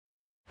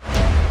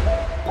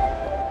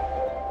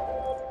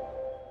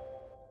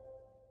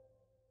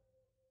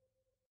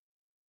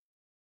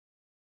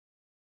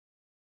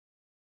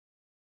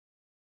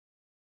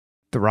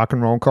The Rock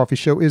and Roll and Coffee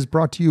Show is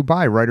brought to you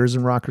by Writers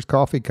and Rockers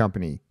Coffee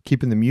Company,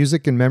 keeping the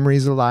music and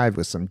memories alive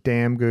with some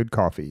damn good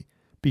coffee.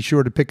 Be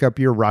sure to pick up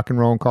your Rock and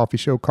Roll and Coffee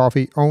Show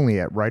coffee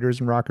only at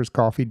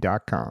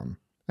writersandrockerscoffee.com.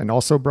 And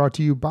also brought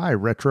to you by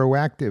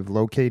Retroactive,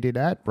 located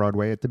at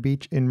Broadway at the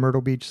Beach in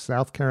Myrtle Beach,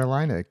 South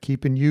Carolina,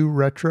 keeping you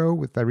retro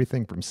with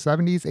everything from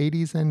 70s,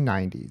 80s, and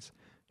 90s.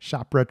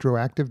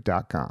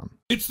 ShopRetroactive.com.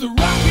 It's the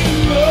Rock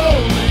and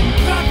Roll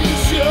and Coffee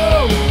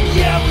Show.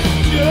 Yeah,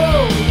 with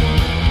Joe.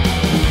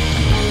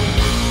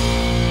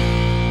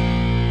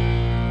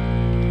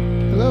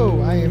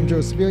 Hello, I am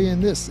Joe Sevilla,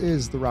 and this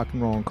is the Rock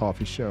and Roll and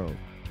Coffee Show.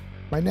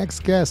 My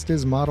next guest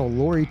is model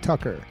Lori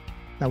Tucker.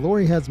 Now,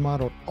 Lori has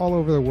modeled all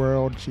over the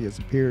world. She has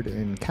appeared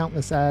in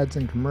countless ads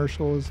and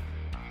commercials,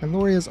 and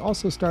Lori has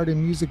also starred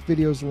in music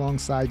videos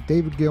alongside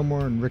David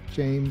Gilmour and Rick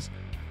James.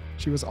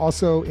 She was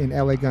also in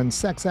L.A Guns'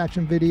 sex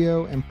action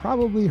video, and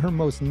probably her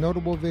most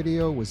notable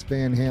video was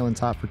Van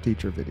Halen's Hot for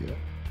Teacher video.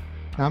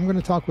 Now, I'm going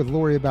to talk with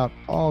Lori about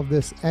all of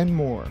this and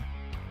more.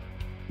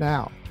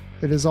 Now,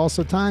 it is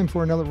also time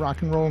for another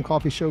Rock and Roll and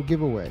Coffee Show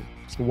giveaway.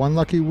 So one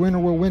lucky winner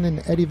will win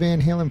an Eddie Van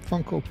Halen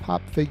Funko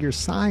Pop figure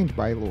signed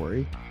by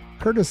Lori,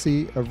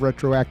 courtesy of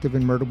Retroactive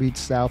in Myrtle Beach,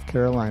 South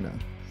Carolina.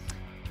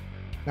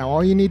 Now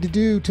all you need to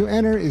do to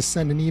enter is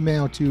send an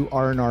email to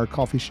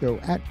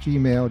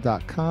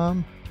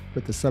rnrcoffeeshow@gmail.com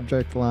with the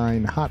subject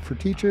line Hot for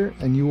Teacher,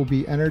 and you will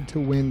be entered to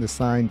win the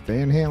signed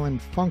Van Halen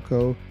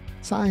Funko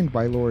signed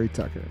by Lori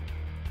Tucker.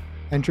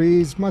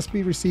 Entries must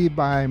be received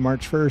by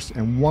March 1st,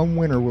 and one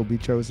winner will be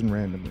chosen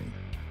randomly.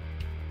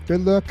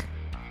 Good luck,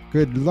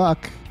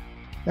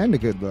 and a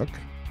good look,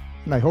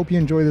 and I hope you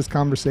enjoy this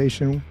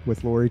conversation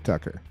with Lori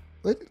Tucker.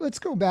 Let's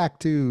go back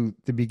to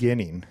the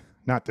beginning.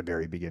 Not the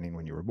very beginning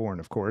when you were born,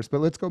 of course,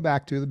 but let's go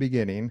back to the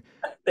beginning.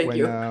 Thank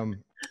you.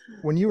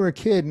 When you were a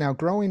kid, now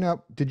growing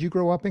up, did you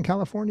grow up in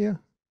California?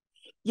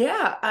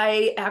 Yeah,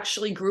 I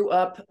actually grew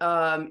up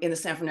in the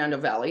San Fernando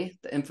Valley,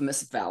 the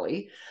infamous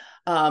valley.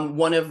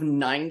 One of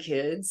 9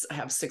 kids. I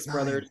have 6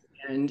 brothers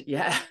and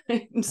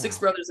six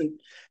brothers and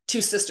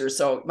 2 sisters.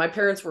 So my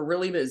parents were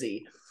really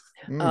busy.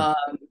 So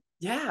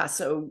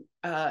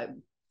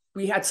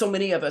we had so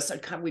many of us.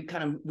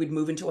 We'd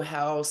move into a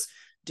house,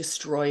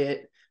 destroy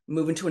it,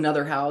 move into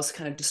another house,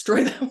 kind of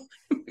destroy them.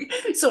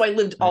 So I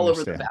lived all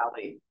over the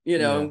valley,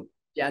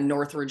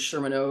 Northridge,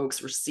 Sherman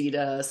Oaks,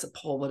 Reseda,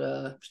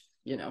 Sepulveda,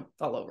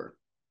 all over.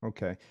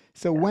 Okay.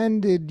 So when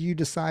did you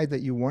decide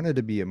that you wanted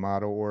to be a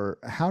model, or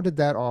how did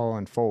that all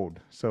unfold?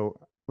 So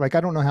I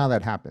don't know how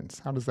that happens.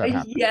 How does that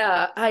happen?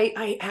 Yeah,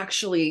 I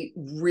actually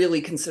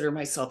really consider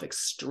myself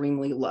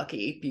extremely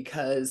lucky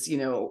because,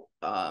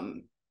 I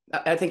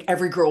think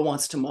every girl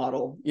wants to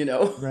model,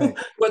 right.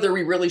 whether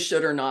we really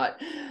should or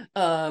not,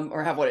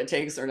 or have what it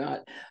takes or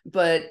not.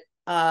 But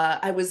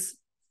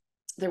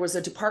there was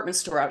a department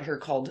store out here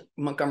called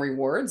Montgomery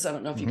Ward's. I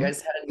don't know if you guys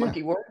had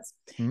Monkey Ward's.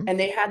 And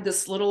they had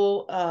this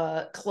little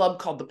club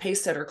called the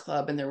Pacesetter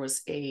Club. And there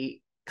was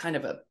a kind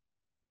of a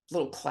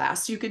little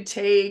class you could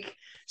take,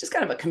 just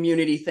kind of a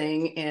community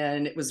thing.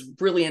 And it was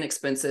really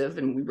inexpensive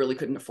and we really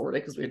couldn't afford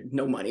it because we had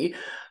no money.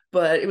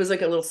 But it was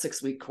like a little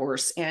 6-week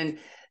course. And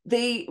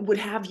they would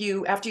have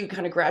you, after you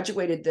kind of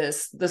graduated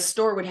this, the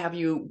store would have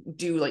you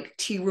do like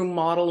tea room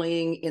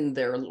modeling in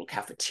their little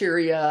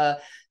cafeteria,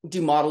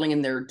 do modeling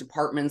in their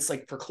departments,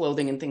 like for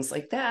clothing and things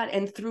like that.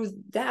 And through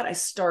that, I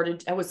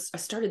started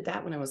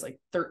that when I was like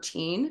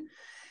 13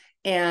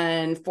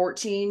 and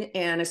 14.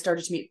 And I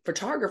started to meet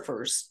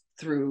photographers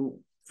through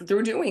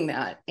doing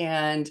that.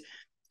 And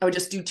I would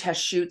just do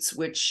test shoots,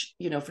 which,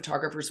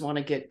 photographers want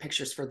to get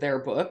pictures for their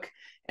book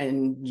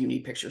and you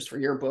need pictures for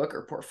your book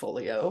or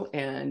portfolio.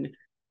 And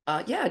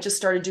I just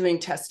started doing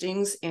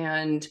testings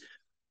and,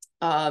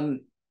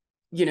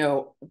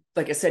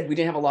 like I said, we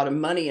didn't have a lot of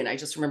money. And I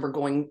just remember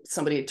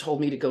somebody had told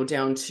me to go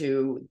down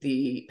to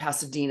the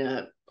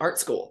Pasadena art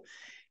school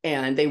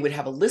and they would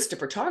have a list of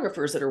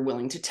photographers that are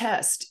willing to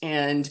test.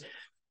 And,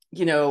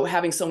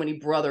 having so many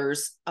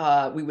brothers,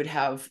 we would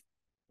have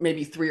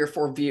maybe 3 or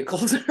 4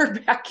 vehicles in our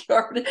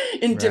backyard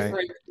in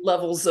different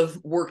levels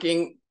of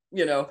working,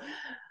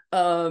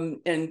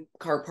 and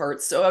car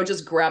parts. So I would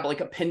just grab like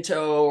a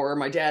Pinto or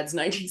my dad's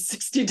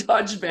 1960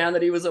 Dodge van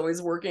that he was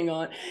always working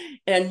on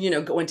and,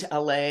 go into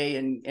LA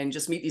and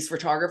just meet these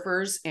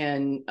photographers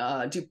and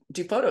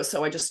do photos.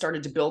 So I just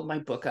started to build my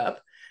book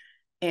up.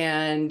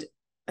 And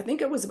I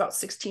think it was about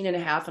 16 and a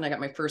half and I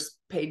got my first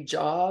paid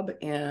job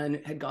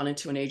and had gone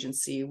into an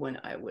agency when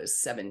I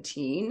was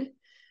 17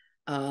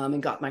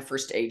 and got my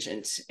first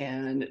agent.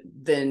 And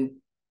then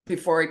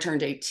before I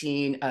turned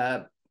 18,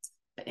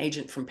 an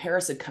agent from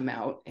Paris had come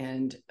out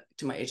and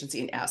to my agency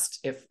and asked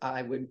if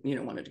I would,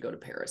 wanted to go to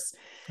Paris.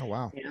 Oh,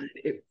 wow.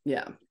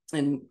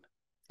 And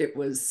it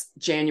was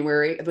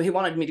January, but he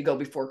wanted me to go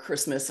before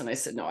Christmas. And I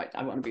said, no,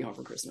 I want to be home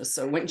for Christmas.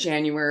 So I went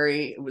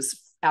January. It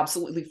was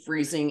absolutely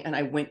freezing. And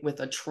I went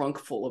with a trunk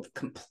full of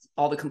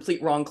all the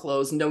complete wrong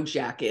clothes, no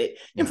jacket,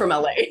 and from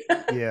LA.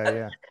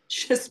 Yeah.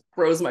 Just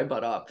froze my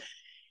butt off.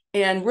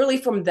 And really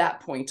from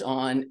that point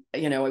on,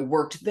 you know, I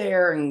worked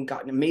there and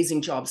got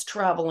amazing jobs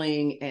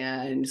traveling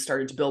and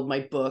started to build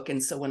my book.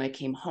 And so when I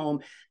came home,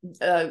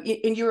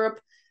 in Europe,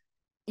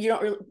 you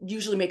don't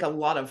usually make a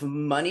lot of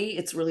money.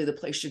 It's really the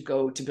place you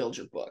go to build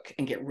your book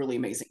and get really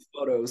amazing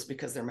photos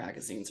because their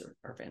magazines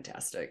are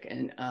fantastic.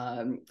 And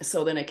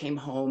so then I came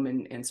home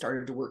and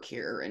started to work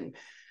here, and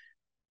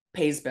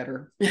pays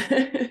better.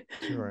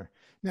 Sure.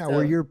 Now,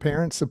 were So your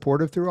parents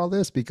supportive through all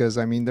this? Because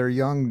I mean, their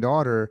young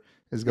daughter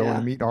is going to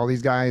yeah. meet all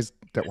these guys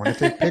that want to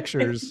take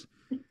pictures,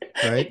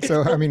 right?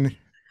 So, I mean,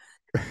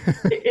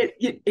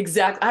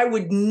 Exactly. I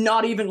would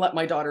not even let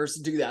my daughters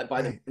do that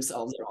by right,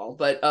 themselves at all.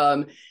 But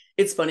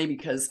it's funny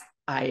because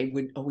I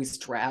would always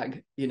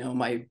drag, you know,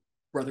 my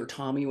brother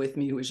Tommy with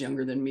me, who was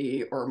younger than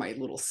me, or my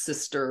little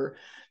sister,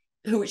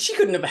 who she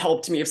couldn't have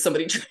helped me if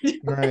somebody tried to,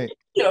 right.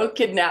 you know,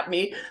 kidnap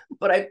me.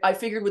 But I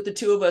figured with the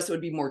two of us, it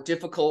would be more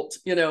difficult,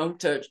 you know,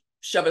 to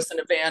shove us in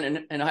a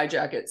van and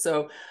hijack it.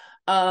 So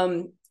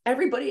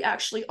everybody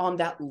actually on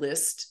that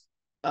list,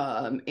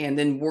 and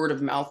then word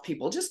of mouth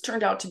people, just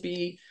turned out to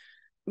be,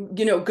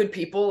 you know, good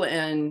people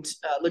and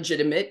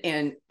legitimate.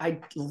 And I,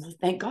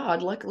 thank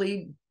God,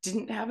 luckily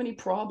didn't have any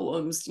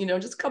problems, you know,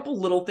 just a couple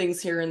little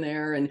things here and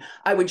there. And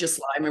I would just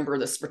lie. I remember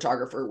this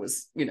photographer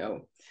was, you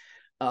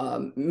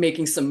know,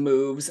 making some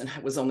moves, and I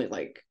was only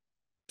like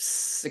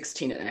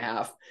 16 and a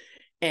half.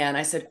 And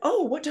I said,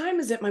 "Oh, what time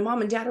is it? My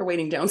mom and dad are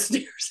waiting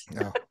downstairs."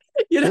 Oh,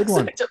 You know, good so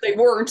one. they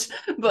weren't,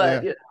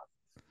 but Yeah. you know,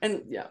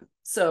 and yeah,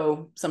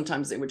 so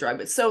sometimes they would drive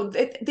it. So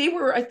they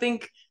were, I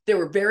think they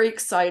were very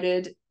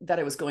excited that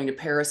I was going to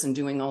Paris and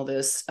doing all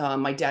this.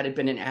 My dad had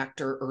been an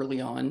actor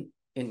early on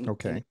in his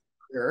Okay.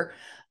 career.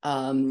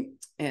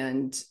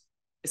 And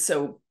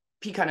so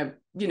he kind of,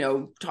 you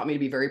know, taught me to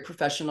be very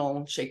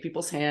professional, shake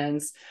people's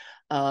hands,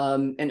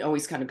 and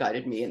always kind of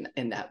guided me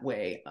in that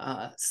way.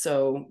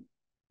 So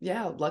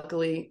yeah,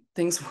 luckily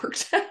things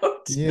worked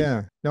out.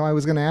 Yeah. No, I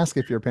was going to ask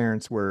if your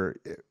parents were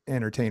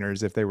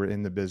entertainers, if they were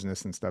in the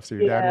business and stuff. So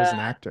your dad was Yeah. an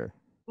actor.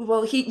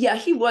 Well,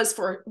 he was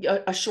for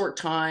a short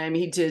time.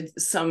 He did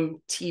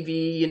some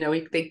TV, you know,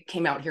 they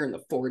came out here in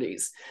the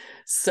 40s.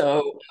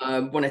 So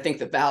when I think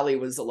the Valley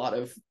was a lot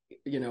of,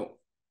 you know,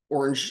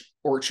 orange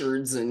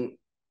orchards and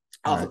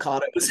Right.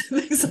 avocados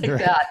and things like Right.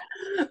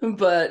 that.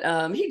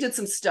 But he did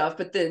some stuff,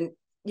 but then,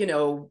 you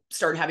know,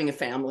 started having a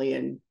family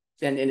and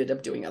ended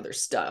up doing other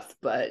stuff.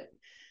 But,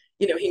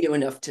 you know, he knew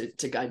enough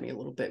to guide me a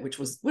little bit, which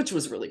was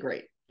really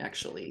great,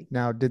 actually.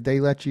 Now, did they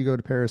let you go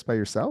to Paris by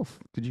yourself?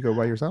 Did you go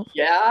by yourself?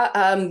 Yeah,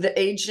 the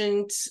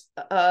agent,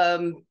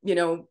 you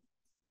know,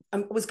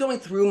 I was going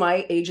through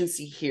my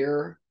agency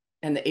here,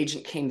 and the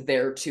agent came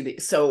there to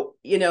so,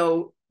 you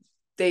know,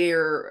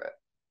 they're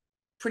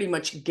pretty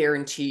much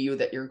guarantee you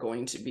that you're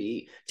going to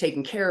be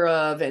taken care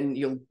of, and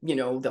you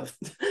know,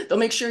 they'll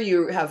make sure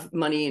you have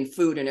money and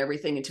food and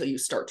everything until you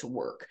start to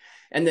work,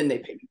 and then they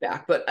pay you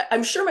back. But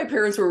I'm sure my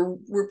parents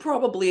were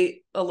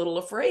probably a little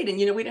afraid, and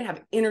you know, we didn't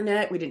have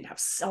internet, we didn't have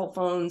cell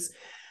phones,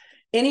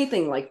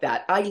 anything like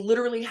that. I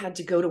literally had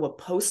to go to a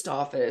post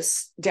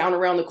office down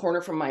around the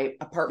corner from my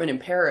apartment in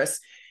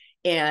Paris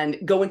and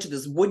go into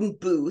this wooden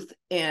booth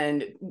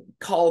and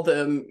call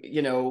them,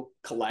 you know,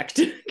 collect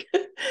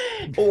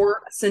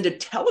or send a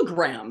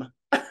telegram.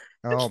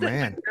 Oh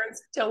man.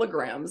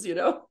 Telegrams, you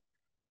know,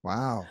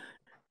 Wow.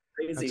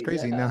 That's crazy.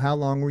 crazy. Now, Yeah. how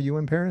long were you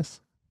in Paris?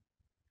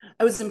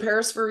 I was in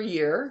Paris for a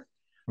year.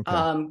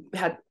 Okay.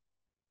 Had,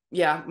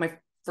 yeah, my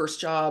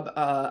first job,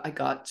 I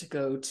got to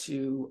go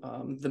to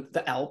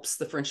the Alps,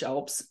 the French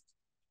Alps,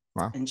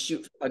 Wow. and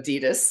shoot for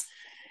Adidas.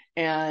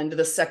 And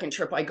the second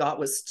trip I got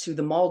was to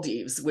the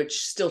Maldives,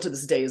 which still to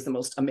this day is the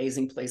most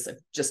amazing place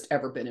I've just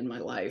ever been in my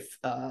life.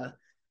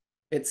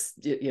 It's,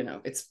 you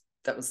know,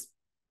 that was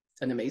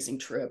an amazing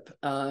trip.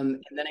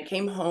 And then I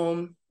came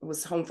home, I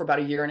was home for about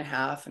a year and a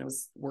half, and I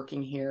was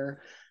working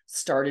here,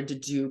 started to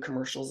do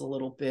commercials a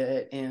little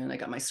bit. And I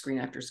got my Screen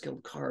Actors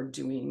Guild card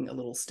doing a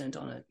little stint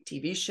on a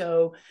TV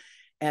show.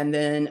 And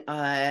then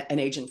an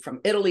agent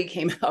from Italy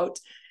came out,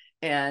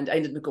 and I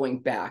ended up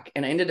going back,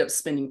 and I ended up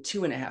spending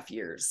 2.5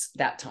 years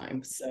that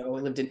time. So I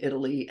lived in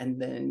Italy, and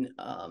then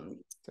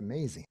It's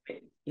amazing.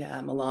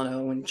 yeah,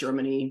 Milano and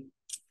Germany,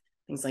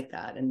 things like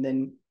that. And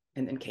then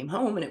came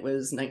home, and it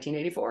was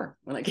 1984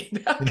 when I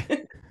came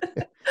back.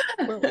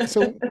 Well,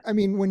 so I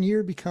mean, when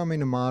you're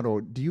becoming a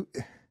model,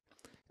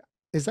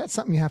 is that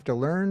something you have to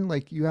learn?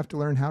 Like you have to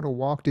learn how to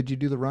walk? Did you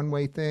do the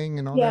runway thing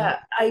and all that?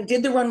 Yeah, I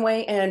did the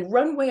runway, and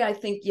runway, I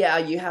think, yeah,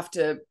 you have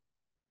to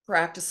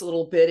practice a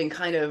little bit and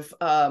kind of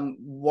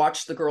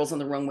watch the girls on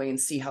the runway and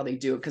see how they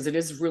do it, because it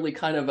is really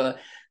kind of a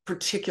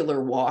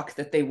particular walk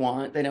that they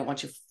want. They don't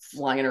want you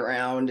flying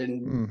around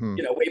and, Mm-hmm.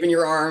 you know, waving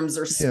your arms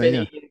or Yeah, yeah.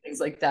 spinning and things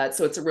like that.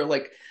 So it's a real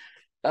like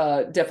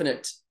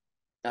definite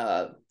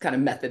kind of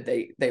method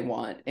they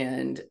want.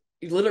 And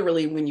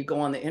literally when you go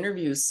on the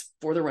interviews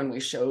for the runway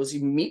shows,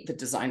 you meet the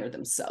designer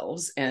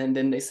themselves, and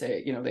then they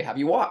say, you know, they have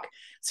you walk.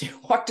 So you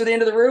walk to the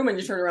end of the room and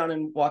you turn around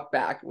and walk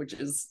back, which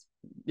is,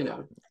 you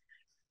know,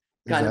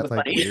 Is kind of a that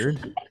like funny. weird?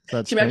 Is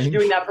that Can you imagine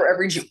doing strange? that for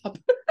every job?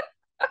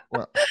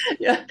 Well,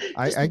 Yeah, just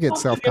I get walking in.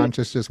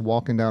 self-conscious just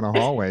walking down a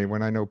hallway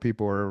when I know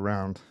people are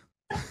around.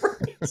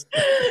 Right.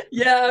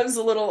 Yeah, it was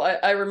a little.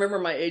 I remember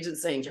my agent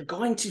saying, "You're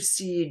going to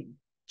see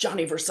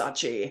Johnny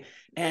Versace,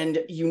 and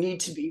you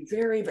need to be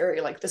very,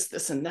 very like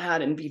this, and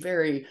that, and be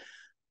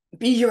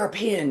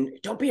European.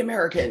 Don't be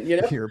American, you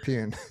know."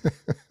 European.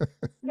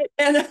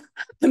 And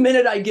the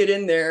minute I get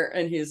in there,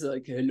 and he's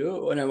like,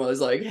 "Hello," and I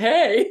was like,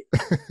 "Hey."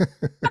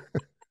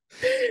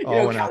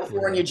 All went out the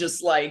California, window.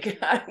 just like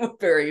I'm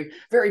very,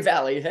 very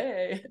valley.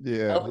 Hey,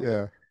 Yeah,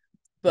 yeah. Oh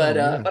but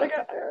man.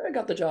 I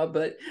got the job.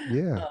 But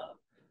Yeah. uh,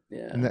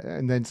 yeah,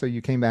 And then so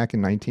you came back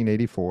in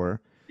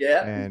 1984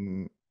 yeah,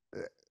 and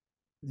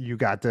you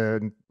got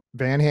the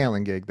Van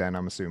Halen gig then,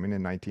 I'm assuming,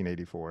 in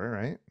 1984,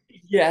 right?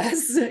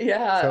 yes,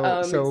 yeah.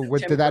 In Did that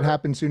September.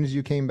 happen as soon as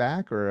you came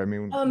back, or I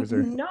mean, was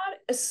there? Not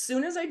as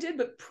soon as I did,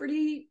 but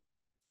pretty,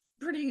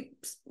 pretty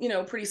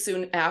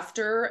soon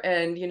after.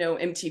 And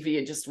MTV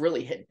had just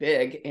really hit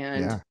big,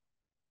 and Yeah.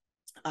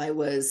 I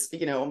was,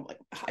 like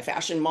a high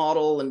fashion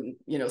model, and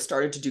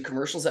started to do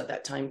commercials at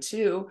that time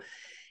too.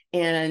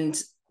 And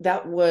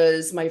that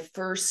was my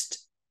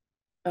first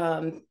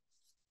um,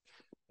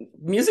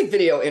 music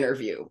video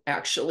interview,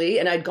 actually.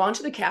 And I'd gone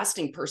to the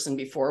casting person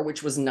before,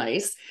 which was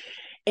nice.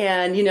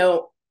 And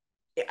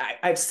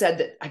I've said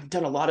that I've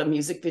done a lot of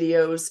music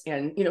videos,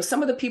 and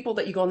some of the people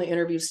that you go on the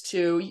interviews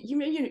to,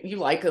 you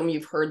like them,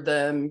 you've heard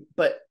them,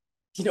 but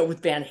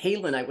with Van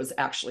Halen, I was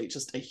actually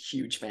just a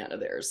huge fan of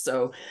theirs.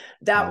 So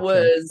that Okay.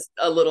 was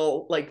a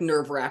little like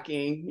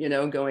nerve-wracking,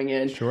 going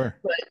in. Sure.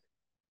 But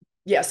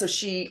yeah, so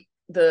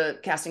the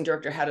casting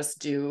director had us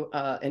do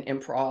an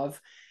improv,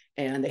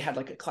 and they had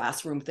like a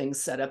classroom thing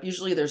set up.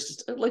 Usually there's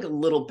just like a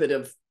little bit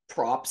of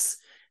props.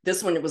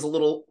 This one, it was a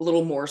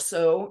little more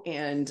so.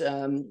 And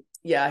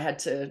yeah, I had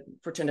to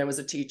pretend I was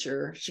a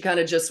teacher. She kind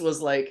of just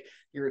was like,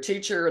 "You're a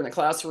teacher in the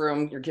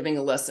classroom, you're giving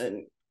a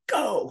lesson,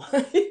 go."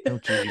 Oh,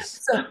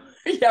 geez. So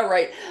yeah,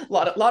 right. A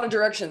lot of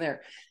direction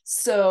there.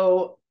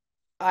 So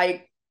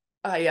I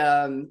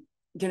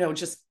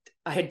just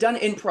I had done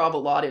improv a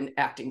lot in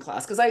acting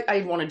class, because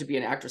I wanted to be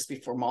an actress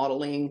before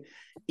modeling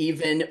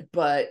even,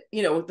 but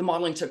the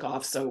modeling took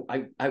off, so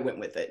I went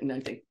with it. And I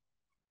think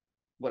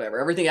whatever,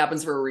 everything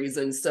happens for a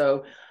reason.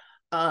 So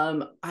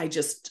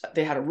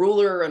they had a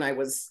ruler, and I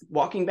was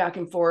walking back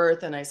and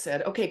forth, and I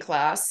said, "Okay,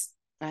 class,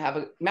 I have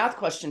a math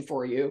question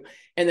for you."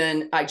 And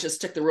then I just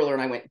took the ruler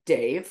and I went,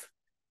 "Dave,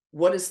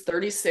 what is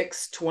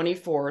 36,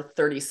 24,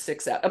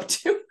 36 add up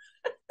to?"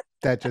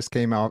 That just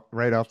came out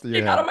right off your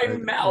Came out of head. my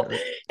Right? mouth. Yeah.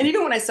 And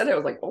even when I said it, I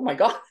was like, "Oh my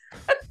God."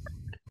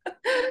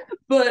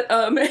 But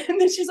and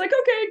then she's like,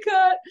 "Okay,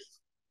 cut."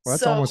 Well,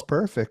 that's So almost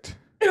perfect.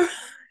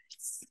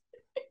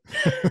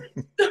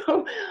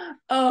 so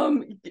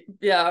um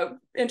yeah,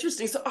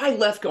 interesting. So I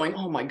left going,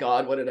 "Oh my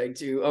God, what did I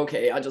do?"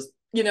 Okay, I just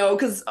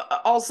because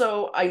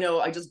also I know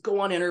I just go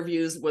on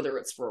interviews, whether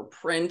it's for a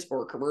print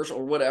or a commercial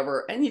or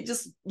whatever, and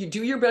you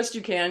do your best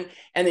you can,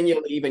 and then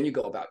you leave and you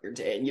go about your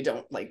day, and you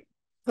don't like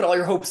put all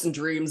your hopes and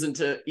dreams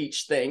into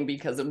each thing,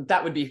 because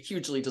that would be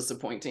hugely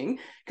disappointing,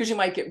 because you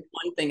might get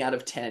one thing out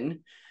of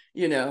 10,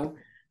 you know.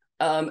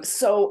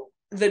 So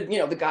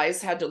the guys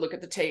had to look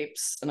at the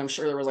tapes, and I'm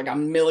sure there was like a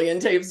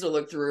million tapes to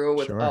look through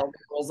with Sure. all the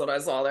girls that I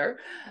saw there.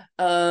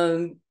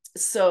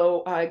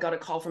 So I got a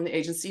call from the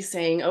agency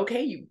saying,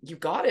 "Okay, you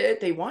got it.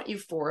 They want you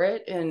for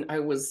it." And I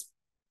was,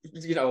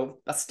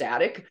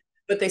 ecstatic.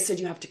 But they said,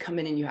 "You have to come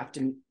in and you have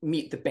to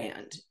meet the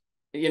band.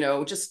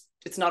 Just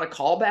it's not a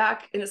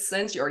callback in a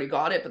sense. You already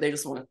got it, but they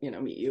just want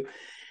to, meet you."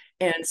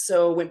 And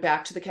so went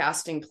back to the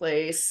casting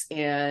place,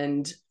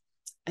 and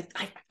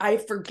I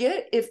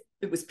forget if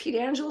it was Pete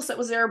Angelis that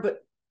was there,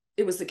 but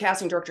it was the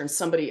casting director and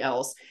somebody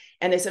else.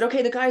 And they said,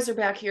 "Okay, the guys are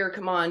back here.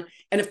 Come on."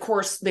 And of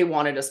course, they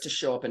wanted us to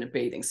show up in a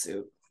bathing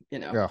suit.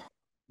 Yeah.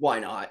 Why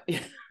not?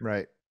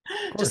 Right.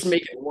 Of Just course.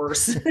 make it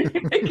worse,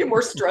 make it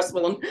more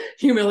stressful and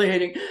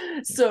humiliating.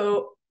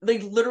 So they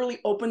literally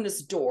opened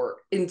this door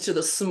into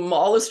the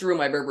smallest room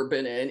I've ever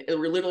been in. It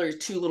were literally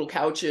two little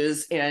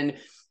couches, and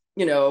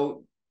you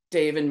know,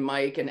 Dave and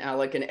Mike and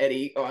Alec and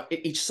Eddie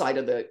each side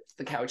of the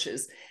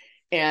couches.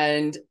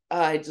 And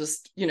I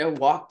just,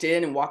 walked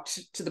in and walked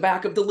to the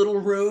back of the little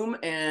room,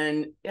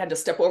 and had to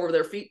step over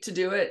their feet to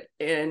do it,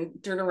 and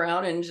turn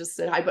around and just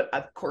said hi. But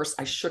of course,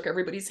 I shook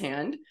everybody's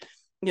hand.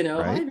 "Hi,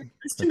 Right. nice to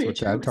That's what meet you,"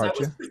 Dad because I taught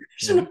was you. Yeah.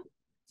 professional.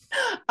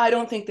 I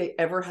don't think they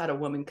ever had a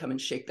woman come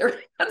and shake their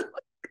hand.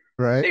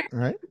 Right. They,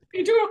 Right.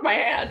 they do it with my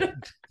hand.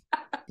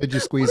 Did you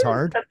squeeze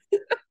hard?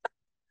 Did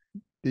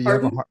you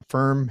have a Pardon?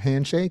 firm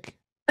handshake?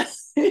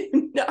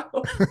 No,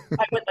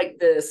 I went like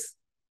this.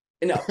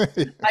 No,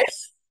 I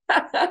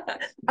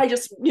I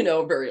just,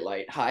 very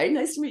light. "Hi,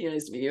 nice to meet you,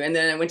 nice to meet you." And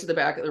then I went to the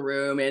back of the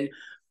room, and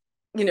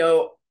you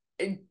know,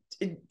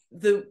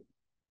 the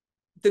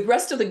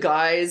rest of the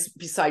guys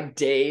beside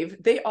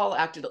Dave, they all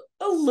acted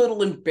a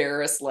little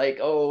embarrassed, like,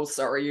 "Oh,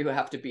 sorry, you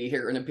have to be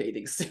here in a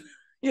bathing suit,"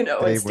 and Dave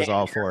was stand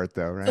all here. for it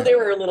though, So right? they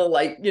were a little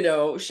like,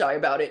 shy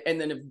about it. And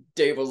then if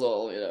Dave was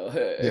all,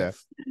 "Hey." Yeah.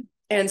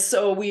 And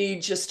so we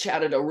just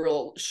chatted a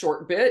real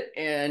short bit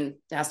and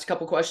asked a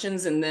couple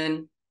questions. And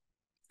then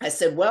I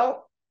said,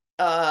 "Well,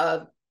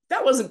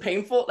 That wasn't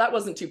painful. That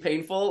wasn't too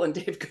painful. And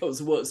Dave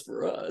goes, was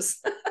for us.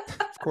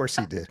 Of course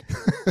he did.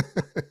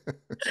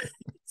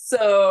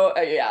 So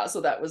yeah,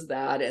 so that was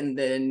that. And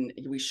then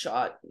we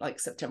shot like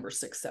September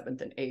 6th,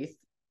 7th, and 8th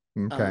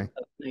Okay.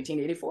 of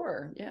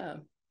 1984. Yeah.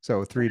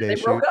 So 3-day They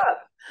shoot. broke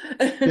up.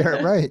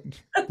 Yeah, right.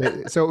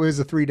 So it was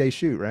a 3-day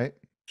shoot, right?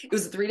 It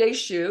was a 3-day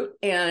shoot.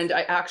 And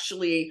I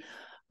actually,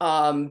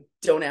 don't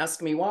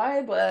ask me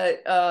why,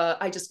 but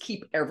I just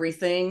keep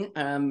everything.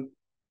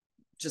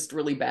 Just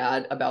really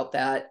bad about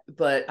that.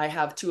 But I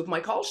have 2 of my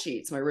call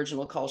sheets, my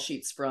original call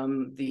sheets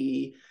from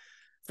the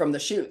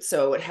shoot.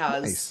 So it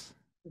has Nice.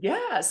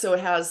 Yeah, so it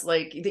has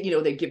like,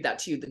 they give that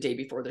to you the day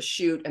before the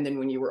shoot, and then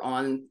when you were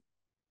on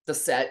the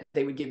set,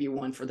 they would give you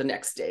one for the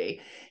next day,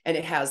 and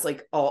it has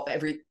like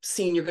every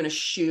scene you're going to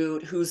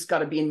shoot, who's got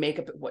to be in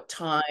makeup at what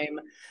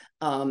time,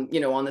 on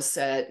the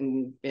set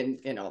and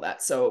all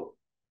that. So,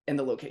 in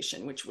the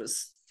location, which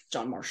was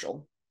John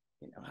Marshall,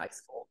 high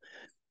school.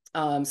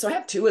 So I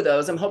have 2 of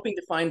those. I'm hoping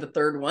to find the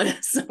third one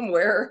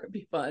somewhere. It'd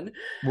be fun.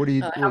 What do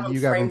you, Have them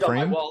you got them framed on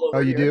my framed? wall Oh,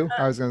 over you here. do?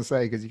 I was going to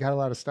say, because you got a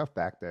lot of stuff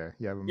back there.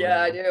 You have them.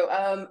 Yeah, I do.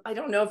 I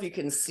don't know if you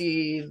can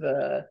see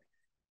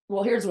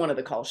well, here's one of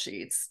the call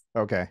sheets.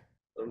 Okay. I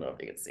don't know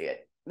if you can see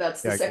it.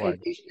 That's the Yeah,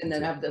 second page, and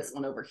then I have this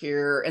one over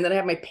here, and then I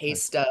have my pay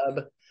stub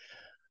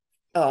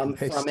from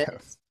it.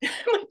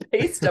 My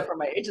pay stub from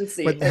my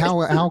agency. But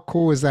how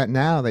cool is that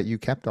now that you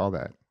kept all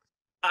that?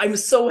 I'm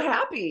so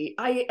happy.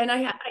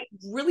 I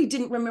really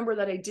didn't remember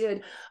that I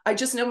did. I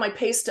just know my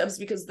pay stubs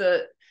because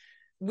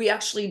we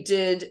actually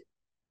did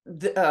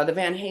the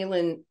Van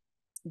Halen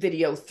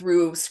video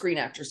through Screen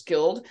Actors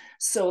Guild.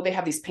 So they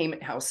have these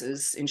payment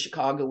houses in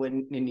Chicago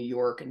and in New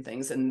York and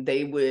things, and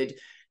they would,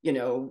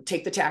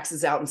 take the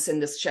taxes out and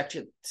send this check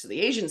to the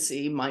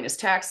agency minus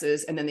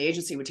taxes, and then the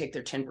agency would take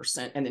their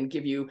 10% and then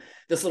give you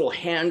this little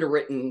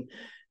handwritten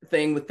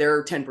thing with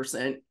their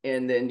 10%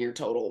 and then your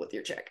total with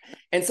your check.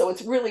 And so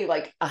it's really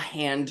like a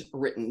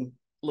handwritten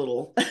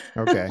little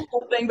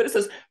thing, but it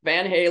says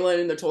Van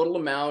Halen, the total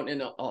amount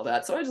and all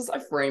that. So I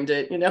framed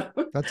it,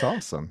 That's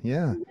awesome.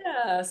 Yeah.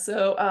 Yeah.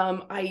 So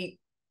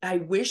I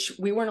wish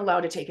we weren't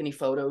allowed to take any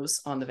photos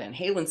on the Van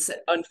Halen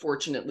set,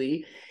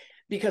 unfortunately,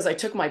 because I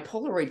took my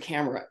Polaroid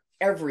camera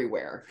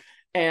everywhere,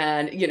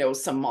 and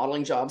some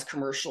modeling jobs,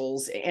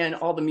 commercials, and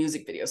all the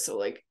music videos. So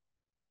like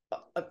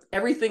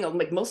everything,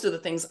 like most of the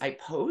things I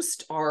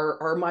post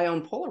are my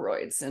own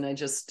Polaroids, and I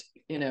just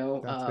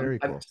That's very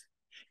cool.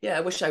 I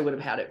wish I would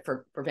have had it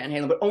for Van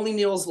Halen, but only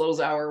Niels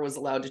Lozauer was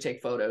allowed to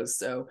take photos.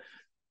 So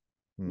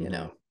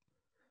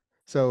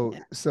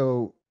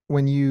so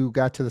when you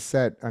got to the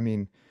set, I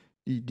mean,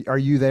 are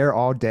you there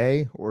all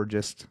day or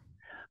just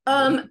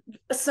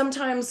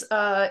sometimes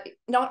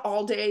not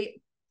all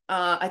day.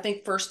 I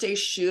think first day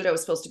shoot I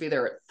was supposed to be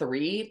there at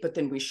 3, but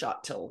then we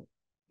shot till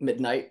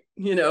midnight,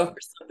 or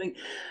something.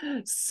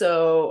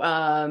 So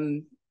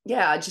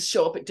I just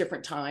show up at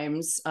different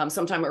times,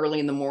 sometime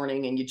early in the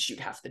morning and you'd shoot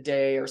half the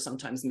day, or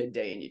sometimes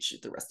midday and you'd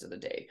shoot the rest of the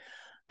day.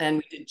 And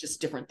we did just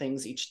different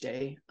things each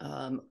day.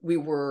 We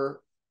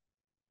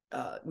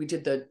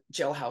did the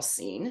jailhouse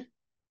scene.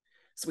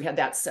 So we had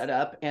that set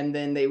up, and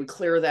then they would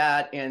clear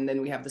that. And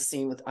then we have the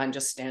scene with, I'm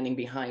just standing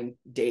behind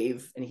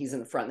Dave and he's in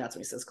the front. And that's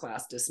when he says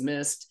class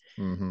dismissed.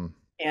 Mm-hmm.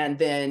 And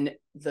then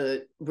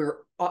we're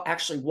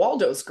actually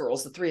Waldo's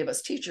girls. The 3 of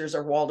us teachers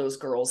are Waldo's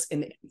girls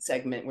in the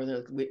segment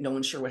where no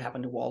one's sure what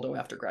happened to Waldo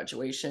after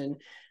graduation.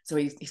 So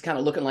he's kind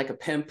of looking like a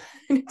pimp.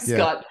 He's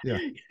got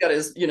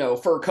his,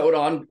 fur coat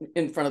on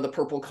in front of the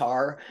purple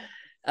car.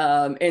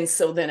 And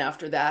so then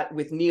after that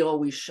with Neil,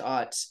 we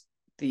shot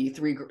the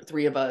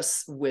three of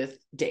us with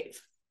Dave.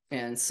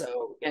 And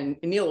so, and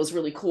Neil was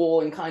really cool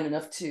and kind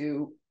enough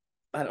to,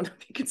 I don't know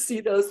if you could see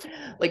those,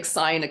 like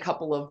sign a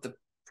couple of the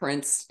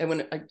prints. And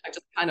when I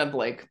just kind of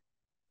like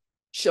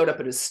showed up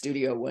at his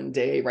studio one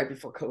day right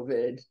before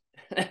COVID,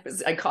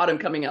 I caught him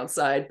coming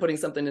outside, putting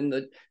something in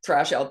the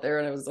trash out there.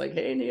 And I was like,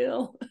 hey,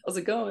 Neil, how's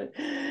it going?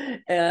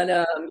 And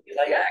he's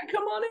like,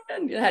 come on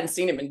in. I hadn't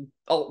seen him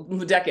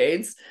in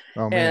decades.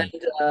 Oh, man.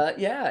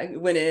 And I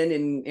went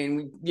in and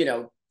we,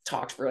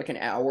 talked for like an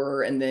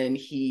hour, and then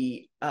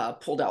he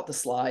pulled out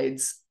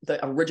the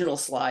original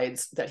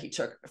slides that he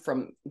took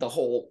from the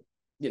whole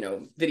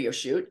video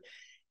shoot,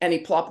 and he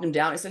plopped them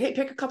down. I said, hey,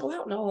 pick a couple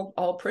out and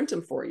I'll print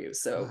them for you.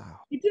 So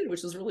he did,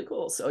 which was really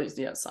cool. So he's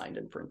signed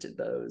and printed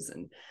those.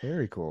 And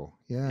very cool.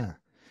 Yeah.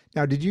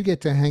 Now, did you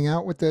get to hang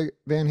out with the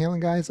Van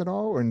Halen guys at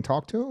all and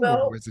talk to them?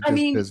 Well, or was it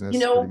just business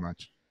pretty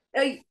much?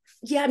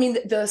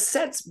 The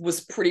sets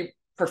was pretty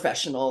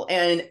professional.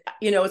 And,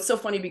 it's so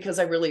funny because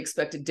I really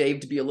expected Dave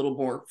to be a little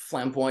more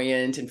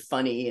flamboyant and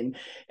funny and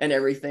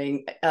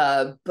everything.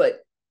 But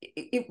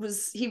he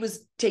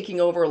was taking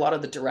over a lot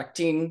of the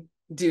directing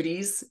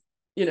duties,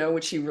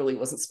 which he really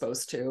wasn't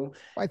supposed to.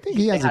 I think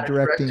he has a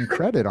directing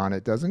credit on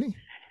it, doesn't he?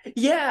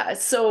 Yeah.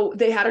 So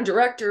they had a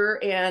director,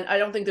 and I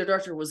don't think the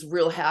director was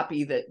real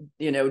happy that,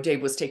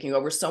 Dave was taking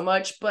over so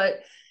much,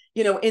 but,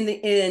 in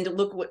the end,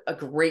 look what a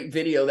great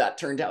video that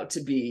turned out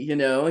to be.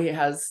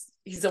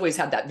 He's always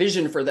had that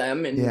vision for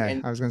them.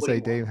 And I was going to say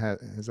Dave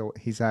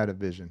he's had a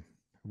vision.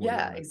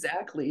 Yeah,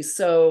 exactly.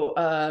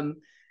 So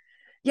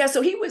yeah,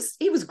 so he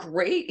was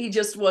great. He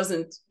just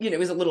wasn't, he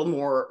was a little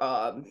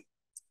more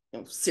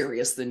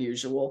serious than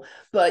usual.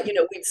 But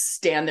we'd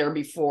stand there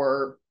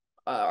before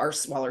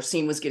while our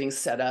scene was getting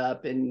set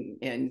up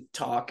and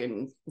talk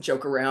and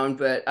joke around.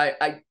 But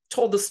I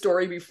told the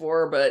story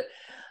before, but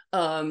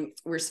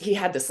where he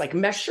had this like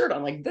mesh shirt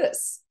on like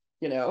this,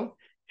 kind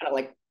of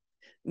like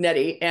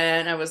Nettie,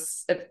 and I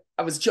was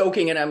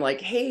joking, and I'm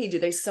like, hey, do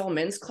they sell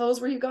men's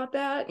clothes where you got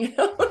that?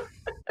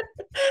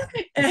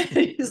 And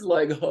he's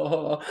like,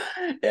 oh,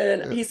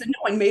 and he said,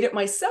 no, I made it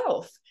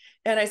myself.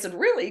 And I said,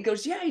 really? He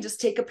goes, yeah, you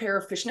just take a pair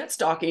of fishnet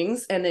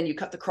stockings, and then you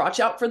cut the crotch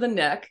out for the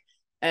neck,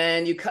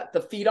 and you cut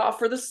the feet off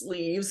for the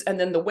sleeves, and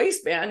then the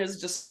waistband is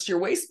just your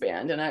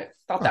waistband. And I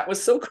thought that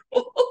was so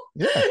cool.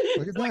 Yeah,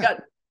 look at so that. I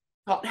got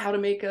taught how to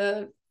make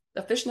a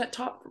fishnet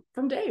top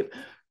from Dave.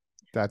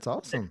 That's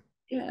awesome.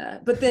 Yeah,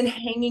 but then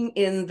hanging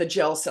in the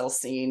jail cell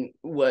scene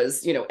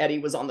was, Eddie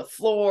was on the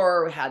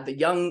floor, had the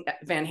young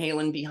Van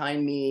Halen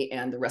behind me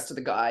and the rest of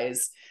the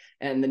guys,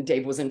 and then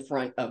Dave was in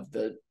front of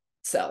the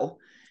cell.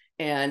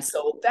 And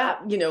so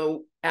that,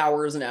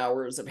 hours and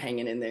hours of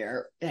hanging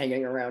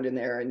around in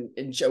there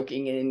and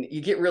joking, and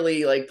you get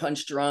really like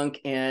punch drunk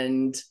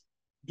and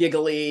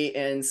giggly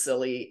and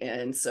silly.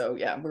 And so,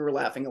 yeah, we were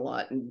laughing a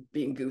lot and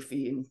being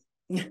goofy.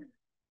 And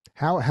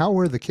How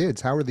were the kids?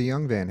 How were the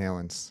young Van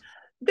Halens?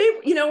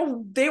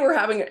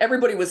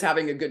 Everybody was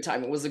having a good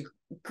time. It was a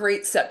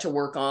great set to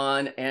work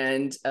on,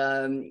 and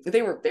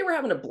they were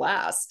having a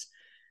blast,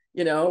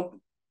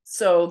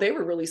 so they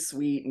were really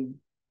sweet and,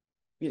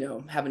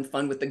 having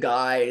fun with the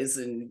guys.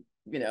 And,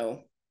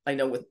 I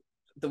know with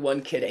the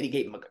one kid, Eddie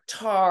gave him a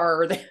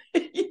guitar,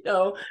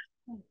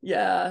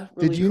 yeah.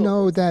 Really Did you cool.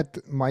 know that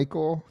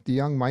the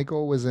young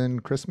Michael was in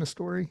Christmas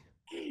Story?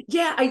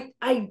 Yeah,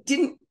 I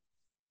didn't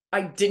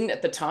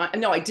at the time.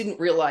 No, I didn't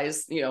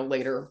realize,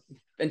 later.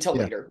 Until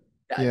later.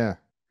 Yeah.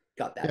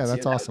 Got that. Yeah,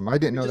 that's awesome. I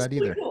didn't know that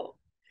either. Cool.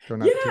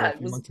 Until a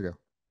few months ago.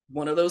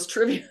 One of those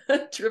trivia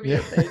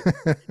things.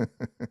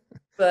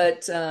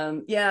 But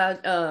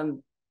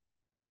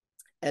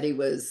Eddie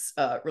was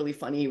really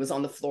funny. He was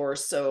on the floor.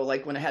 So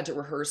like when I had to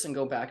rehearse and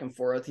go back and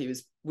forth,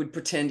 would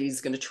pretend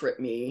he's going to trip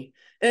me.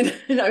 And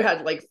I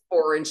had like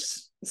 4-inch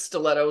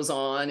stilettos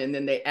on, and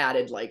then they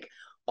added like,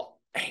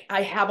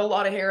 I have a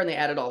lot of hair, and they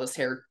added all this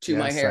hair to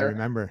my hair. I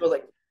remember. It was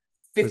like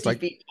 50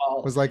 feet tall.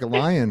 It was like a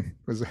lion.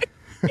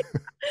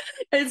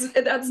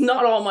 That's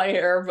not all my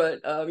hair,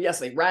 but yes,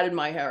 they ratted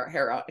my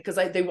hair out because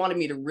they wanted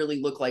me to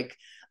really look like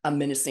a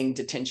menacing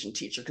detention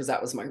teacher, because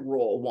that was my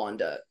role,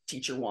 Wanda,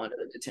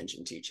 the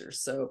detention teacher.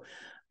 So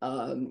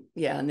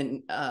yeah, and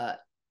then I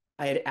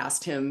had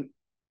asked him,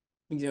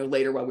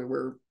 later while we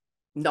were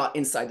not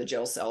inside the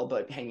jail cell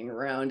but hanging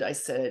around, I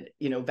said,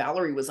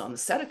 Valerie was on the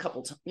set a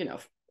couple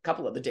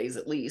of the days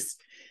at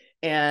least.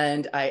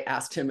 And I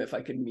asked him if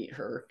I could meet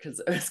her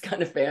because I was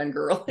kind of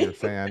fangirling. You're a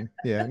fan.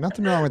 Yeah,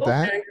 nothing wrong with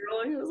that.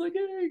 Fangirling. I was like,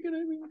 hey, can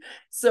I meet her?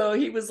 So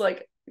he was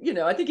like,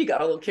 I think he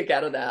got a little kick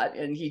out of that.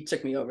 And he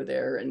took me over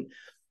there, and,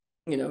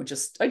 I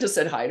just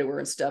said hi to her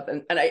and stuff.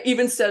 And I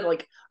even said,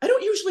 like, I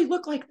don't usually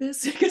look like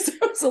this, because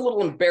I was a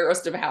little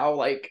embarrassed of how,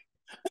 like.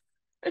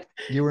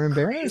 You were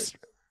embarrassed?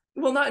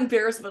 Well, not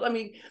embarrassed, but I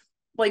mean,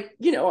 like,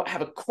 I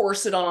have a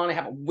corset on, I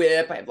have a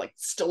whip, I have like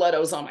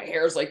stilettos on, my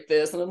hair's like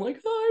this, and I'm like,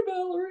 hi,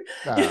 Valerie.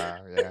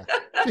 Yeah.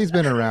 She's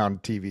been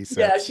around TV sets.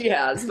 Yeah, she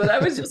has. But I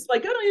was just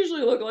like, I don't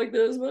usually look like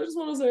this, but I just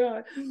want to say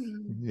hi.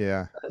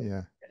 Yeah.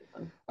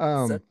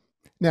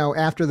 Now,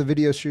 after the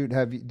video shoot,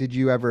 did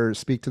you ever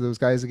speak to those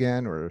guys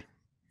again, or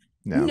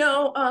no?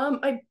 No,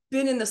 I've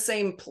been in the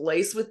same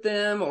place with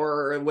them,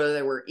 or whether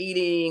they were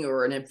eating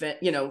or an event,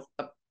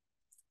 a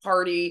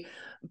party.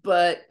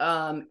 But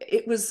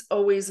it was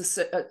always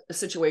a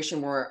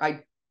situation where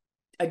I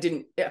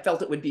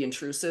felt it would be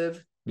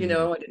intrusive. I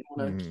didn't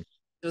want to.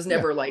 It was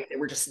never like they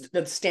were just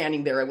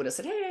standing there. I would have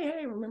said,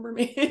 hey, remember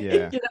me?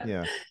 Yeah.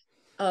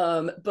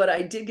 But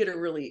I did get a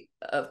really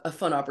a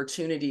fun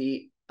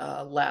opportunity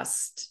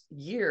last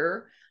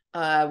year.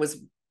 I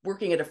was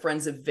working at a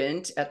friend's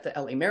event at the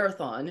LA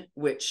Marathon,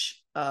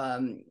 which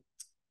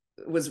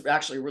was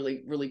actually a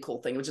really, really cool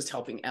thing. It was just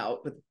helping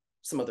out with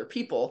some other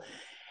people.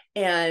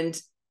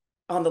 And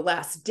on the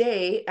last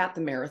day at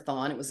the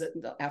marathon, it was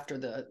after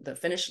the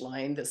finish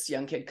line, this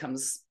young kid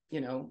comes,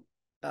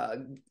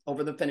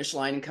 over the finish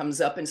line and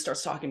comes up and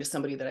starts talking to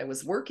somebody that I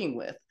was working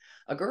with,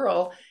 a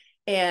girl.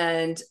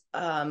 And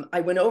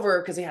I went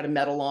over because he had a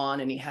medal on,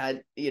 and he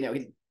had, he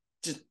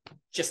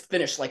just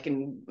finished like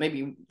in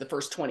maybe the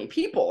first 20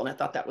 people. And I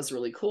thought that was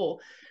really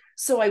cool.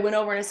 So I went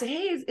over and I said,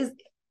 hey,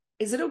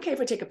 is it okay if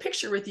I take a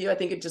picture with you? I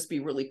think it'd just be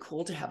really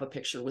cool to have a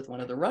picture with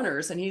one of the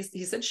runners. And he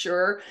said,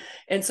 sure.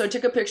 And so I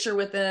took a picture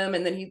with him,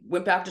 and then he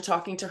went back to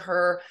talking to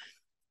her.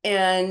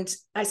 And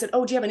I said,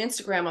 oh, do you have an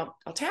Instagram?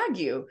 I'll tag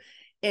you.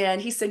 And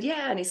he said,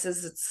 yeah. And he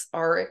says, it's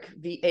Arik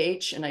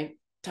VH. And I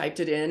typed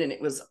it in, and it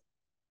was,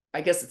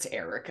 I guess it's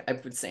Eric.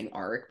 I've been saying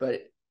Arik,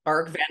 but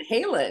Arik Van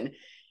Halen.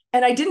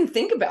 And I didn't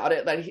think about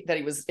it that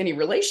he was any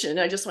relation.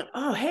 I just went,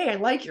 oh, hey, I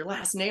like your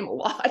last name a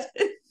lot.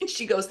 And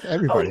she goes, "Oh,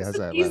 Everybody has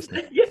that last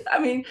name. yeah, I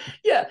mean,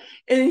 yeah."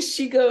 And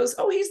she goes,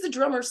 "Oh, he's the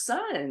drummer's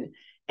son."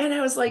 And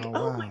I was like, Oh,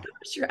 "Oh my wow.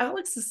 gosh, you're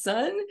Alex's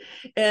son?"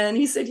 And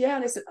he said, "Yeah."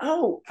 And I said,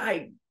 "Oh,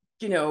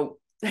 you know,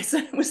 I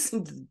said I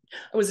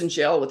was in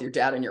jail with your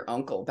dad and your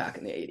uncle back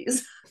in the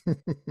 80s."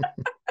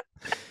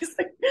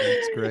 Like,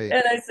 That's great.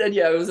 and I said,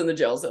 "Yeah, I was in the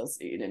jail cell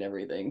scene and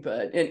everything."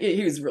 But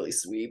he was really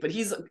sweet. But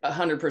he's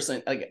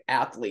 100% like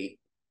athlete.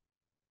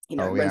 He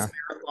Oh, runs yeah.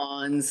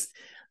 marathons.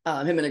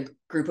 Him and a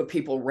group of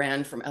people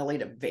ran from LA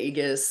to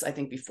Vegas, I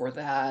think, before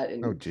that. Oh,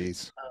 And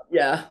geez.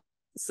 yeah,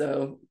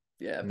 so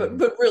yeah, but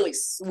Mm. really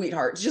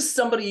sweetheart, just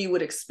somebody you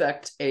would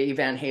expect a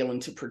Van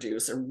Halen to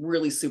produce, a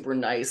really super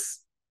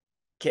nice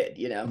kid,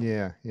 you know.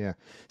 Yeah, yeah.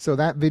 So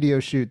that video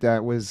shoot,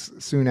 that was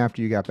soon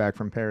after you got back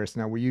from Paris.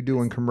 Now, were you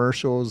doing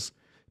commercials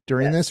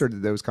during this, Yes. or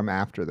did those come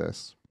after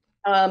this?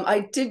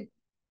 I did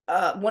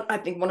I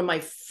think one of my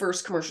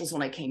first commercials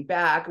when I came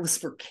back was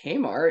for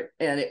Kmart,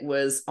 and it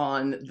was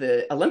on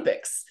the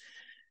Olympics.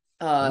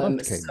 I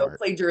loved So Kmart.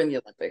 played during the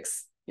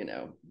Olympics, you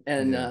know,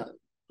 and Yeah, it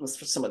was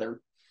for some of their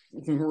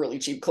really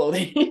cheap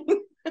clothing.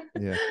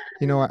 yeah.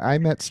 You know, I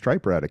met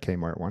Striper at a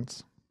Kmart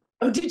once.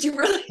 Oh, did you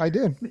really? I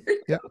did. There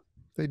you Yep.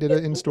 They did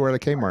it in store at a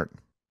Kmart.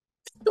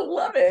 go.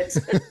 Love it.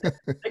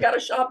 They got a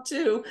shop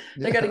too.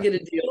 They got to Yeah. get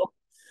a deal.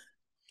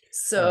 Uh,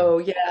 So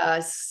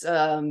yes,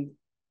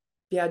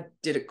 yeah,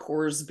 did a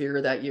Coors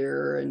beer that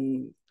year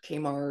and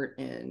Kmart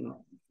and a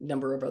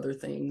number of other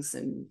things.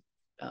 And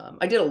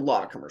I did a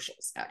lot of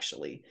commercials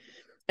actually.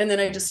 And then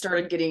I just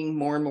started getting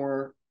more and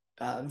more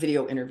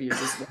video interviews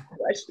as well.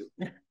 Bless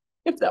you.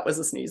 If that was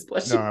a sneeze,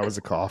 bless no, you. that was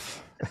a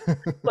cough.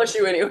 Bless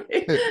you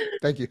anyway.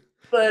 Thank you.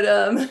 But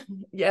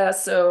yeah,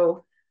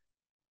 so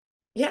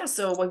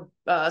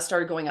I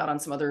started going out on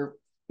some other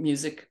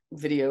music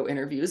video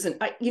interviews.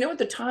 And at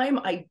the time,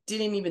 I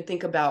didn't even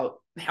think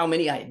about how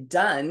many I had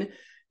done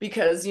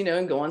because,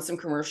 go on some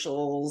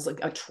commercials,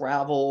 like I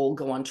travel,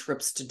 go on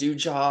trips to do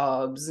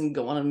jobs and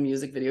go on a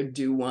music video,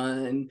 do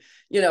one,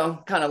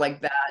 kind of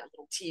like that,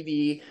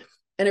 TV.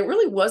 And it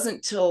really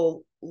wasn't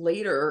till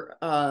later,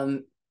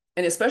 and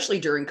especially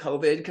during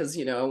COVID, because,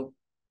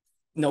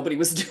 nobody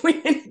was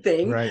doing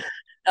anything. Right.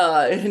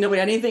 Nobody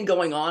had anything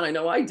going on. I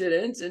know I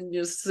didn't, and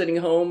just sitting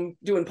home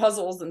doing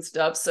puzzles and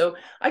stuff. So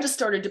I just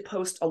started to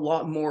post a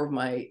lot more of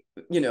my,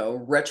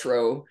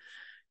 retro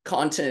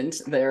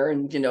content there,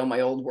 and my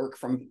old work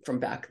from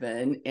back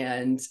then.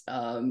 And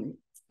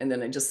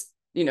then I just,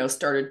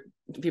 started.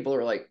 People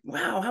are like,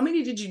 "Wow, how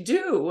many did you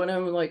do?" And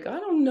I'm like, "I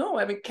don't know.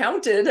 I haven't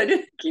counted. I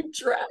didn't keep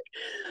track."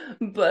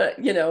 But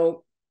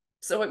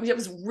so I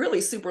was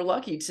really super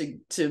lucky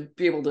to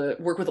be able to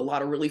work with a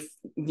lot of really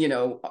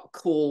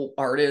cool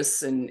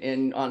artists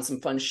and on some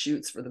fun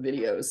shoots for the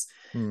videos.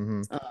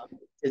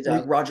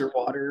 Mm-hmm. Roger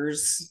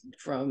Waters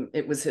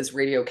it was his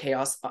Radio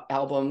Chaos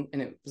album,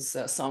 and it was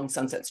a song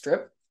Sunset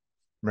Strip.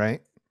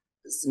 Right.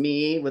 It's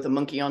me with a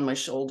monkey on my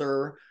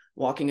shoulder,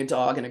 walking a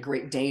dog, and a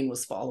Great Dane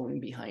was following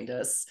behind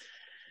us.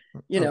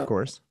 Of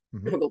course.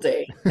 Mm-hmm. Typical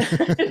day.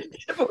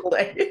 Typical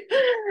day.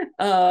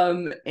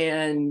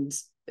 And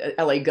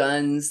L.A.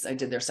 Guns, I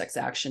did their Sex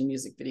Action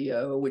music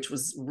video, which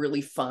was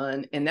really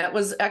fun. And that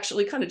was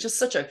actually kind of just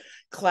such a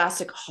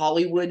classic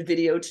Hollywood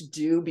video to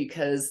do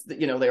because,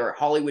 they were a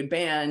Hollywood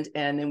band.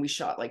 And then we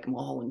shot like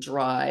Mulholland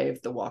Drive,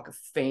 the Walk of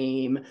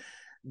Fame,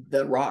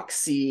 the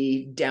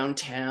Roxy,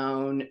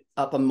 downtown,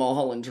 up on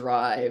Mulholland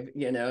Drive,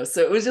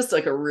 So it was just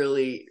like a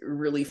really,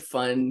 really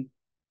fun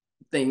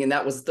thing. And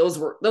those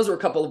were a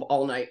couple of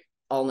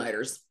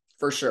all-nighters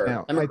for sure.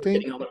 Now, I remember I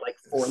think getting home at like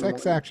 4 in the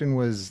Sex morning. Action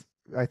was,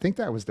 I think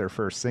that was their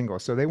first single,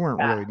 so they weren't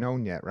really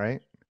known yet, right?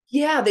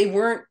 Yeah, they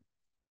weren't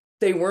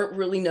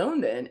really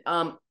known then.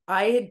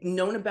 I had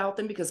known about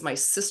them because my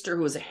sister,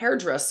 who was a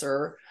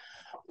hairdresser,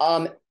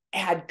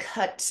 had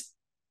cut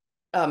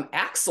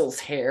Axel's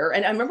hair.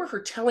 And I remember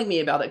her telling me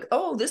about it.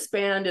 Oh, this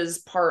band is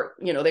part,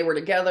 they were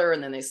together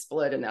and then they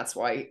split, and that's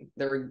why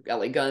they're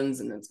L.A. Guns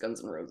and it's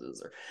Guns N'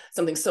 Roses or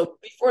something. So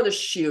before the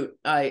shoot,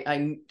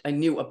 I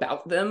knew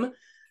about them,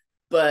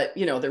 but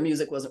their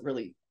music wasn't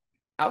really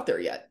out there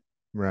yet.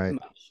 Right.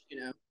 Much,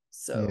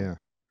 So Yeah.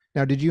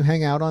 Now, did you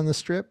hang out on the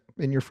strip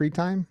in your free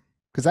time?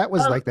 Because that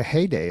was like the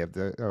heyday of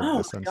the oh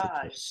my Sunset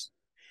Strip. gosh.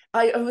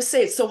 I would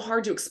say it's so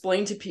hard to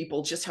explain to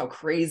people just how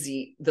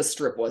crazy the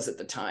strip was at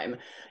the time.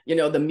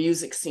 The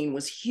music scene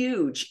was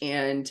huge,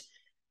 and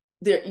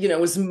there, it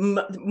was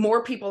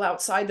more people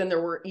outside than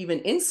there were even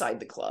inside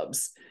the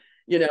clubs.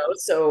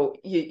 So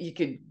you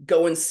could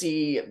go and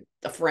see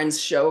a friend's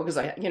show because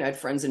I had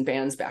friends in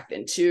bands back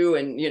then too,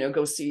 and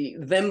go see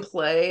them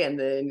play, and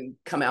then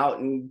come out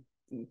and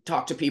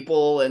talk to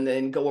people, and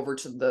then go over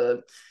to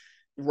the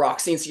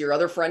Roxy and see your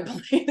other friend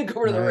play, and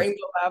go over to the Rainbow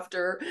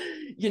after,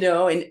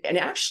 and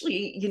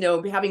actually,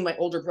 having my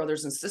older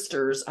brothers and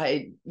sisters,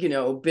 I,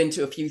 been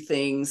to a few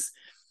things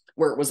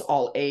where it was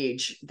all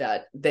age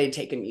that they'd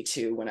taken me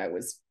to when I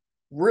was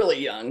really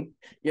young,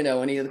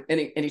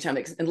 anytime.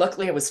 And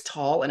luckily I was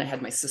tall and I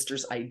had my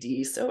sister's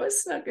ID. So I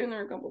snuck in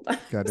there a couple times.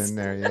 Got in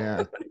there,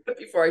 yeah.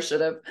 Before I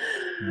should have.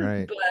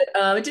 Right.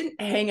 But I didn't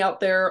hang out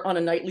there on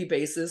a nightly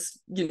basis,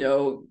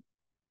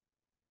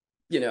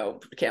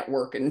 can't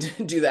work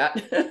and do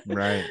that.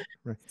 Right.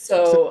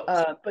 So,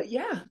 but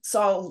yeah,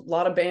 saw a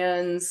lot of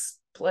bands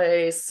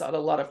play, saw a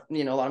lot of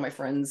my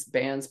friends'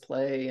 bands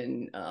play,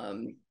 and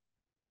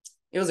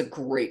it was a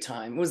great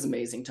time. It was an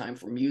amazing time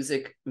for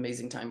music,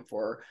 amazing time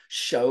for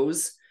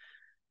shows.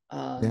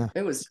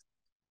 It was,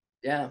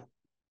 yeah,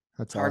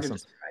 that's hard to awesome.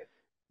 describe.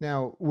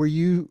 Now, were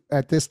you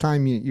at this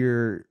time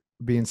you're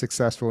being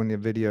successful in your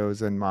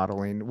videos and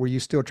modeling? Were you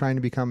still trying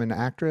to become an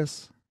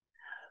actress?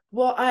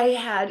 Well,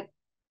 I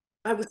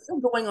was still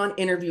going on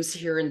interviews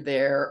here and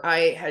there.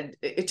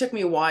 It took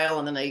me a while,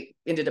 and then I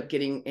ended up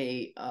getting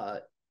a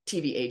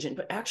TV agent.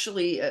 But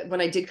actually,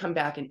 when I did come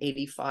back in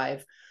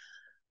 '85,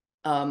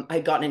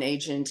 I'd gotten an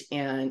agent,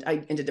 and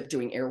I ended up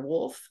doing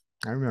Airwolf.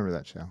 I remember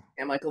that show.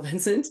 And Michael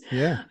Vincent.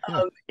 Yeah.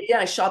 Yeah,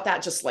 I shot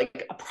that just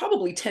like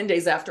probably 10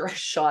 days after I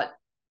shot,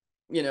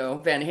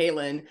 Van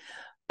Halen.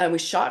 And we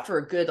shot for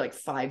a good like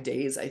 5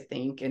 days, I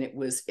think. And it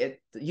was at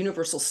the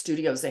Universal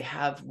Studios. They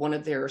have one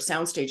of their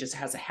sound stages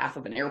has a half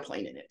of an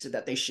airplane in it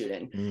that they shoot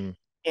in.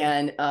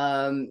 And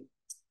I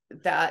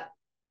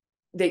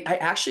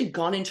actually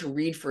gone in to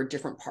read for a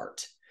different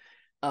part.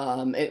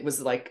 It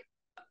was like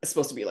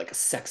supposed to be like a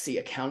sexy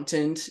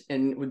accountant,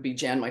 and it would be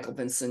Jan Michael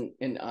Vincent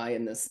and I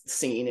in this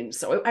scene. And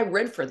so I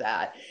read for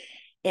that.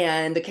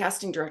 And the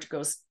casting director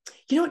goes,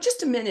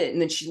 just a minute. And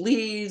then she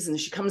leaves, and then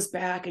she comes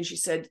back and she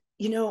said,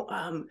 you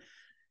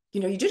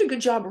did a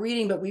good job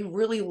reading, but we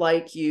really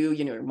like you,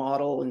 your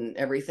model and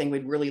everything.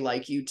 We'd really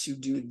like you to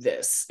do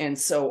this. And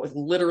so it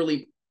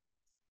literally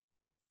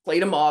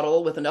played a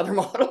model with another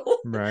model.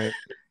 Right.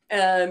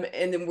 And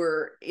then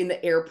we're in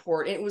the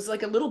airport, and it was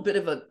like a little bit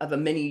of a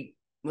mini,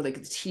 like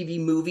a TV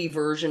movie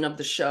version of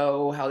the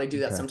show, how they do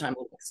that sometimes,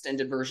 an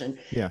extended version.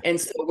 Yeah.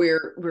 And so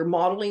we're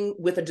modeling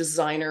with a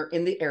designer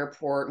in the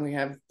airport, and we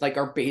have like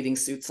our bathing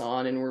suits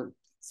on, and we're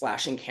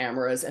flashing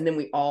cameras, and then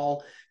we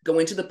all go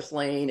into the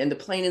plane, and the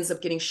plane ends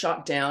up getting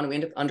shot down, and we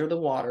end up under the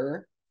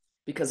water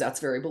because that's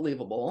very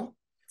believable.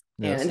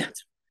 Yes. And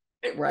that's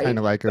right. Kind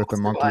of like with the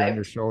monkey on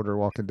your shoulder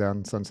walking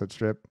down Sunset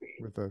Strip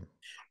with a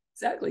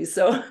exactly.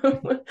 So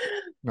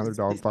another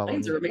dog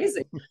following you. Are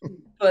amazing.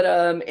 But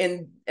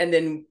and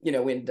then we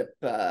ended up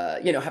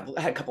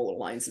had a couple of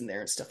lines in there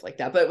and stuff like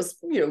that. But it was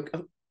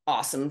an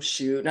awesome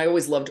shoot. And I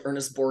always loved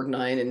Ernest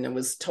Borgnine, and I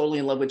was totally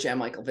in love with Jan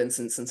Michael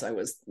Vincent since I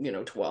was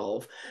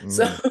 12.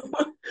 So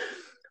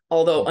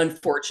although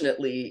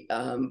unfortunately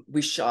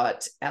we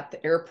shot at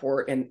the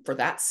airport, and for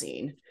that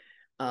scene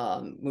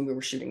when we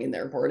were shooting in the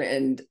airport,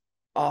 and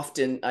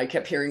often I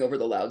kept hearing over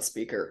the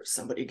loudspeaker,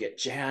 somebody get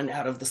Jan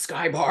out of the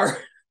sky bar.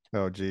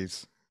 Oh,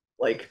 geez.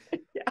 Like,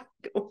 yeah.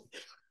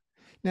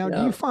 Now,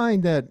 do you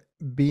find that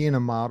being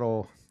a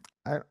model,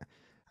 I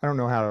don't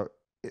know how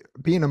to,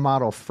 being a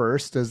model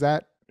first, does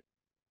that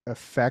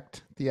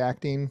affect the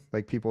acting?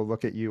 Like people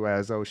look at you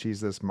as, oh,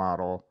 she's this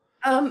model.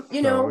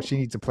 So she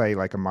needs to play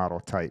like a model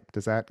type.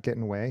 Does that get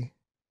in the way?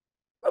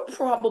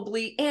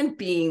 Probably. And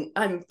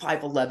I'm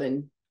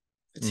 5'11"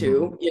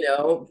 too,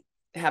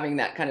 having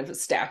that kind of a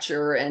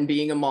stature and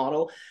being a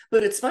model.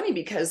 But it's funny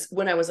because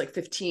when I was like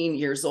 15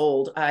 years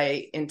old,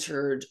 I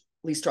entered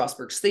Lee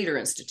Strasberg's Theater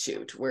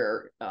Institute,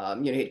 where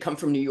he'd come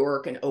from New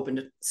York and opened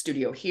a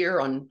studio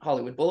here on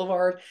Hollywood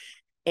Boulevard.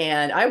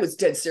 And I was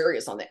dead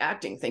serious on the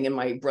acting thing. And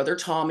my brother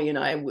Tommy and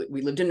I,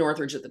 we lived in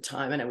Northridge at the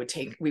time, and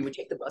we would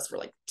take the bus for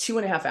like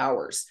 2.5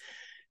 hours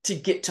to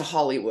get to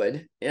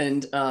Hollywood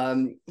and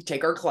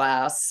take our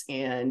class.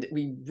 And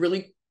we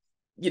really,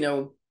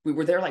 we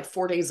were there like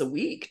 4 days a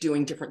week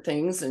doing different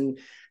things. And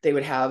they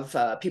would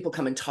have people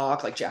come and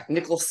talk, like Jack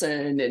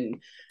Nicholson,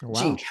 and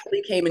Gene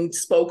Kelly came and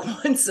spoke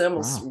once. I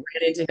almost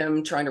ran into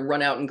him trying to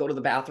run out and go to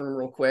the bathroom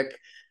real quick.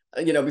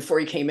 Before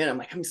he came in, I'm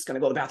like, I'm just going to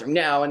go to the bathroom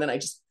now. And then I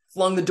just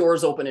flung the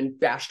doors open and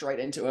bashed right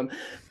into him.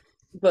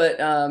 But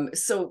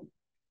so,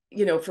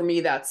 for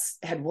me, that's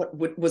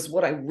was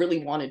what I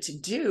really wanted to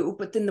do.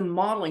 But then the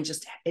modeling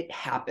it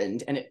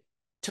happened, and it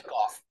took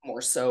off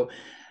more so.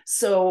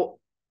 So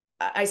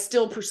I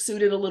still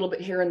pursued it a little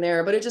bit here and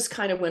there, but it just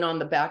kind of went on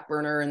the back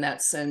burner in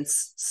that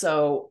sense.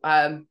 So,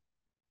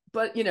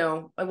 but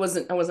I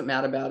wasn't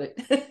mad about it.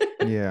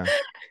 Yeah.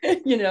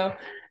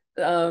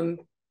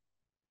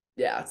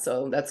 Yeah.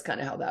 So that's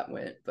kind of how that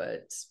went.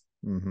 But.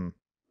 Mm-hmm.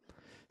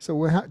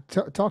 So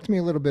talk to me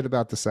a little bit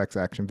about the sex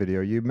action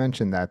video. You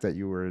mentioned that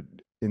you were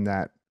in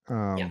that.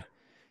 Yeah.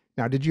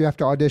 Now, did you have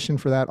to audition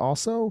for that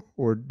also,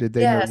 or did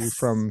they know you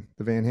from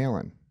the Van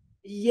Halen?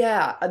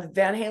 Yeah,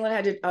 Van Halen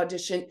had to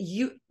audition.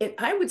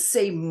 I would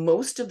say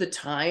most of the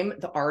time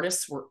the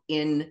artists were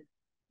in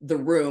the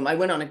room. I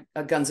went on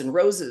a Guns N'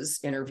 Roses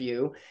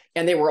interview,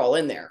 and they were all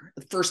in there.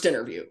 The first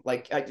interview,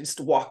 like I just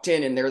walked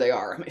in, and there they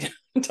are. I mean,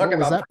 what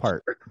was that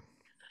part?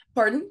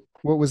 Pardon?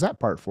 What was that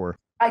part for?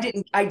 I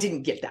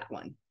didn't get that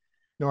one.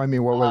 No, I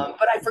mean, what was?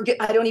 But I forget.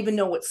 I don't even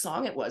know what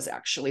song it was.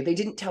 Actually, they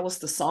didn't tell us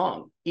the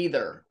song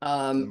either.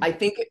 I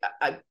think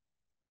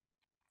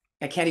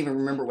I can't even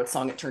remember what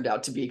song it turned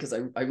out to be, because I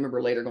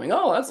remember later going,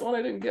 "Oh, that's the one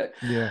I didn't get."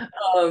 Yeah.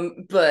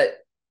 But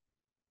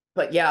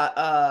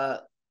yeah.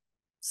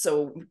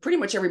 So pretty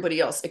much everybody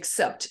else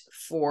except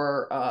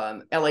for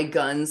L.A.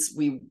 Guns,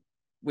 we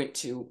went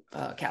to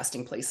a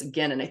casting place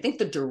again. And I think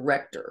the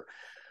director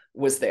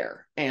was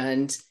there.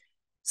 And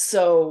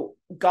so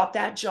got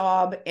that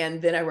job.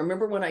 And then I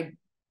remember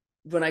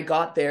when I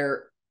got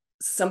there,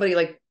 somebody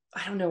like,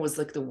 I don't know, it was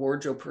like the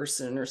wardrobe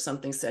person or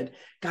something said,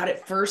 God,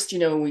 at first,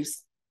 we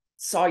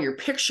saw your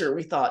picture.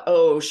 We thought,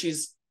 oh,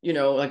 she's,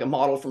 like a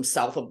model from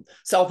south of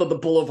the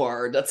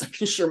boulevard. That's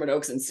like a Sherman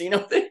Oaks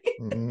Encino thing.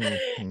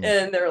 Mm-hmm.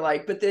 And they're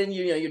like, but then,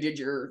 you did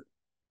your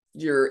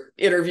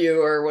interview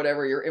or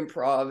whatever, your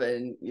improv,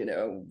 and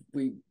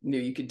we knew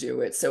you could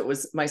do it. So it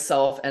was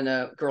myself and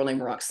a girl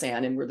named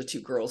Roxanne, and we're the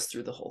two girls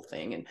through the whole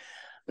thing. And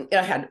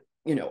I had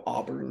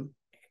auburn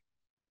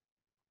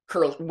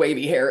curl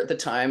wavy hair at the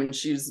time, and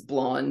she was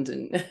blonde,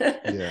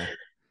 and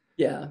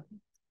yeah.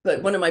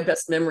 But one of my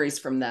best memories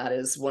from that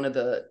is one of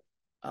the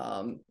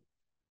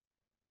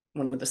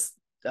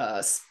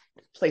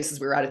places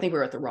we were at. I think we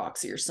were at the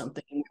Roxy or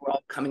something. We were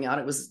all coming out.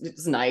 It was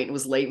night. It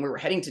was late, and we were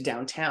heading to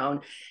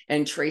downtown.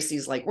 And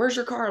Tracy's like, "Where's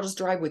your car? I'll just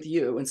drive with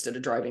you," instead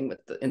of driving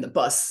in the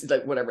bus,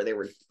 like whatever they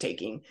were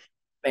taking,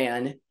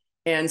 van.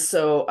 And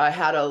so I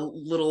had a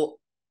little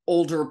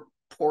older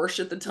Porsche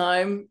at the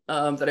time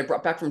that I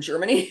brought back from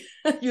Germany,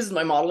 used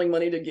my modeling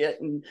money to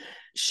get and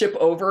ship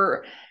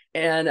over.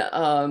 And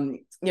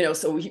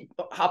so he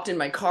hopped in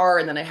my car,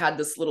 and then I had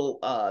this little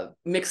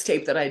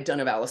mixtape that I had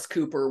done of Alice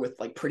Cooper with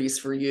like Pretties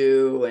for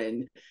You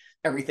and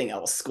everything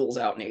else, School's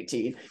Out in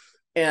 18.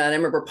 And I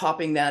remember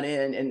popping that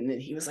in,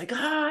 and he was like,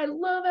 I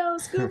love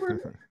Alice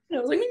Cooper. And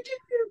I was like, me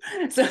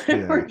too. So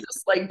we're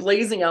just like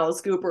blazing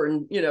Alice Cooper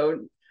and,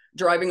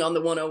 driving on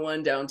the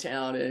 101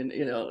 downtown. And,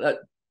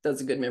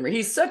 that's a good memory.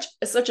 He's such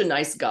a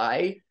nice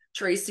guy.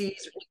 Tracy,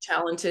 he's really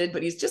talented,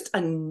 but he's just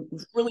a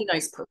really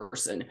nice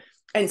person,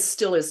 and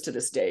still is to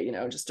this day,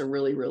 just a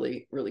really,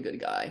 really, really good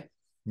guy.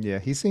 Yeah,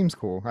 he seems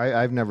cool.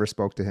 I've never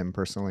spoke to him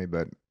personally,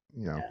 but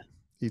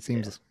he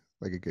seems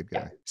like a good guy.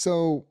 Yeah.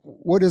 So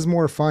what is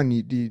more fun?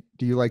 Do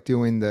you like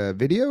doing the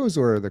videos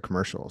or the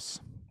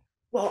commercials?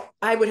 Well,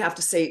 I would have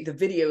to say the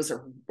videos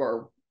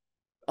are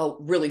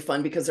really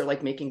fun, because they're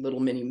like making little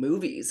mini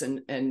movies,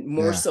 and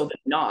more so than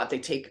not, they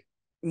take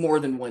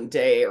more than one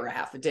day or a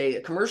half a day.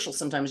 A commercial,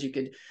 sometimes you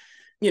could,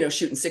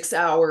 shoot in 6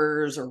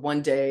 hours or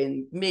one day,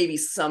 and maybe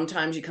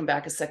sometimes you come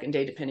back a second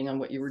day, depending on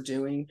what you were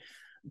doing.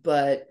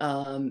 But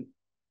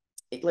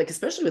like,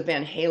 especially with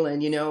Van Halen,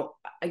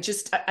 I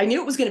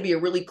knew it was going to be a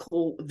really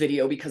cool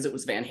video because it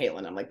was Van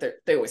Halen. I'm like,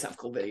 they always have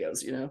cool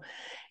videos,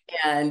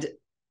 and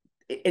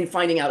in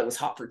finding out it was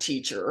Hot for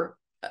Teacher,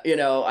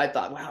 I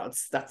thought, wow,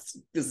 this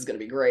is going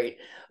to be great.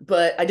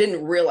 But I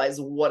didn't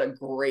realize what a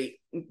great,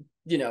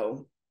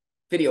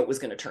 video it was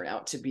going to turn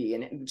out to be.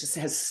 And it just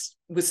has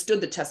withstood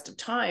the test of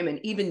time. And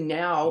even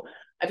now,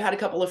 I've had a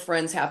couple of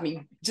friends have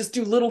me just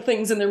do little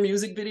things in their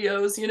music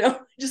videos,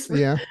 just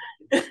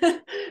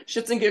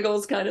shits and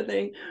giggles kind of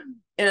thing.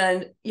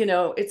 And,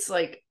 it's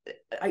like,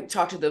 I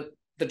talked to the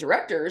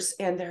directors,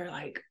 and they're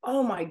like,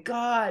 oh my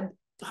God,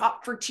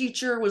 Hot for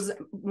Teacher was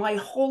my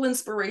whole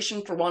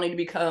inspiration for wanting to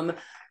become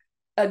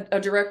a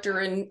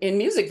director in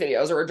music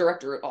videos, or a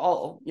director at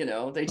all.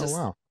 They just, oh,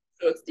 wow.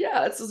 So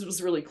it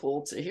was really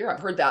cool to hear.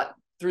 I've heard that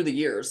through the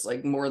years,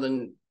 like more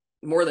than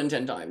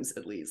 10 times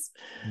at least.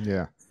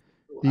 Yeah.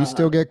 Do you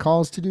still get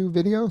calls to do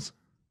videos?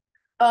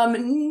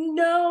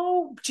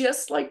 No,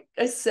 just like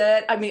I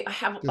said, I mean, I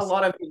have a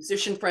lot of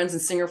musician friends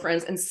and singer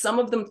friends, and some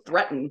of them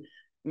threaten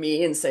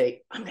me and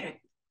say,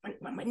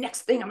 my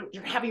next thing,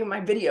 you're having in my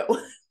video.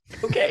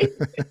 Okay.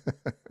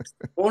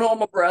 Won't hold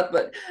my breath,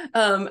 but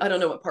I don't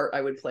know what part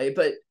I would play.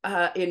 But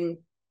in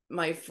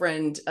my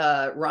friend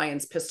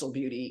Ryan's Pistol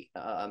Beauty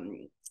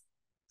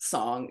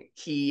song,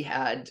 he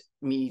had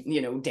me,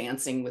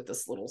 dancing with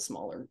this little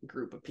smaller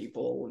group of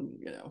people, and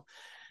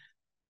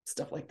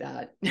stuff like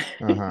that.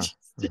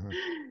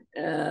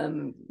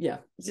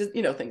 Just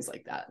things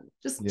like that,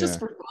 just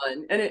for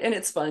fun. And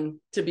it's fun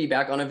to be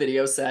back on a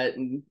video set,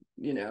 and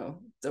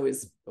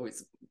it's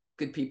always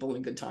good people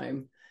and a good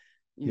time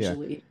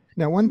usually. Yeah.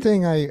 Now, one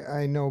thing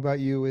I know about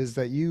you is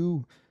that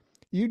you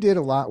did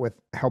a lot with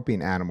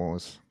helping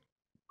animals,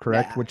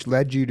 correct? Yeah. Which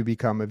led you to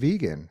become a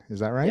vegan. Is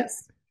that right?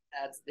 Yes,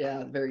 that's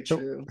very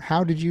true.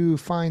 How did you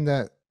find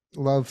that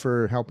love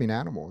for helping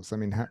animals? I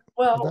mean,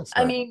 we all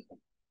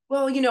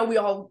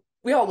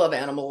love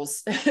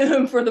animals.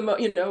 For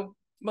the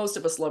most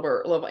of us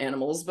love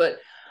animals, but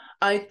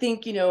I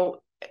think with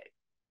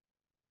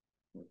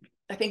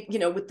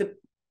the,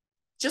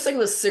 just like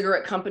with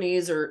cigarette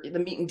companies or the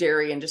meat and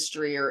dairy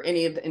industry or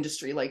any of the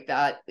industry like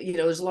that,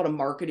 there's a lot of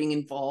marketing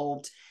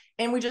involved,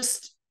 and we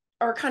just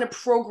are kind of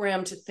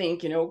programmed to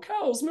think,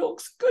 cow's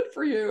milk's good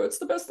for you. It's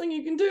the best thing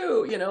you can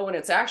do, and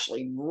it's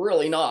actually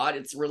really not.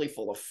 It's really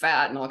full of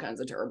fat and all kinds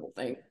of terrible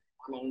things,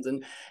 hormones,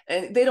 and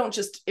they don't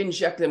just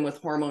inject them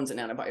with hormones and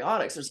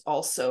antibiotics. There's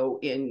also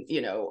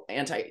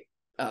anti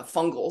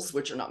fungals,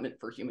 which are not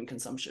meant for human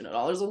consumption at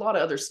all. There's a lot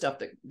of other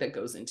stuff that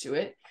goes into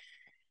it.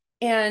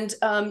 And,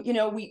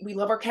 we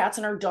love our cats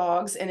and our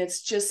dogs, and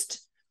it's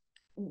just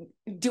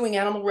doing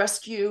animal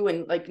rescue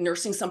and like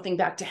nursing something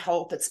back to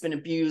health that's been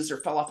abused or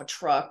fell off a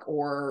truck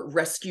or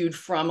rescued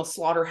from a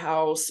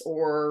slaughterhouse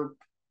or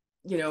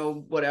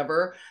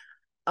whatever.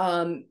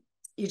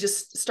 You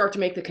just start to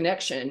make the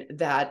connection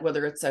that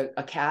whether it's a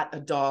cat, a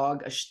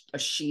dog, a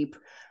sheep,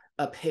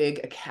 a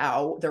pig, a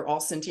cow, they're all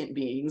sentient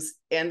beings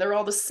and they're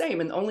all the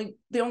same. And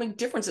the only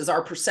difference is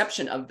our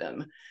perception of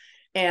them.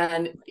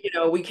 And,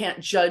 we can't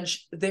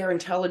judge their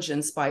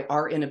intelligence by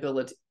our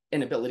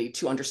inability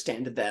to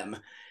understand them,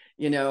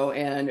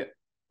 and,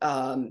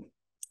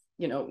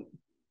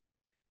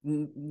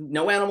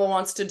 no animal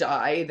wants to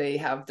die. They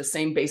have the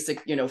same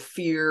basic,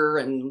 fear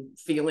and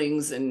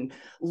feelings and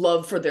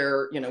love for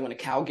their, when a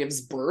cow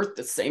gives birth,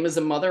 the same as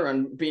a mother,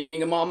 and being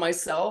a mom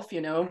myself,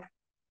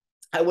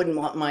 I wouldn't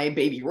want my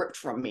baby ripped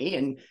from me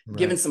and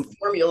given some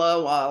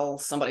formula while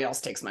somebody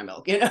else takes my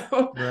milk,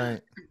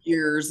 right.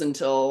 years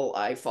until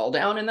I fall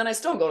down, and then I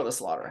still go to the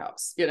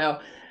slaughterhouse,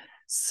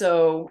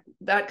 So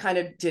that kind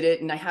of did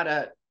it. And I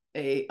had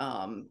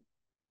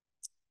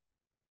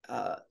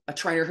a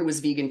trainer who was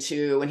vegan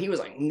too, and he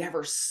was like,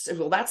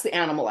 well, that's the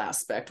animal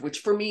aspect, which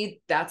for me,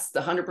 that's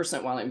the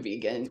 100% while I'm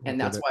vegan, and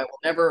that's why I will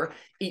never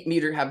eat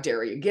meat or have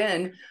dairy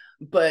again.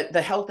 But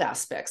the health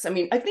aspects, I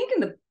mean, I think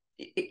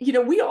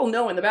we all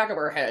know in the back of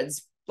our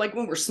heads, like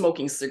when we're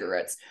smoking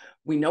cigarettes,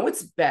 we know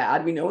it's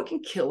bad, we know it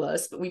can kill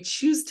us, but we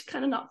choose to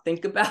kind of not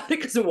think about it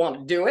because we want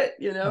to do it,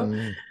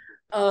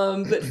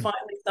 but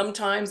finally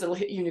sometimes it'll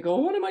hit you and you go,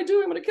 what am I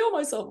doing? I'm going to kill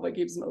myself if I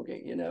keep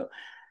smoking,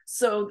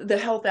 So the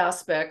health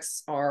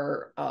aspects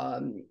are,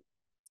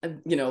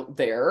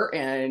 there.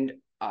 And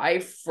I,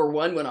 for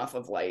one, went off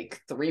of like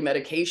 3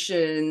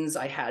 medications.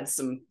 I had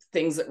some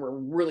things that were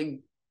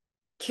really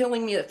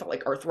killing me. It felt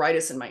like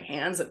arthritis in my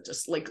hands. It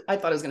just like, I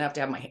thought I was going to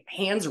have my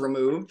hands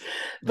removed.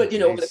 But,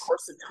 over the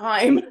course of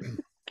time,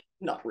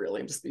 not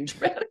really, I'm just being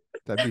dramatic.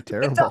 That'd be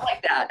terrible. It felt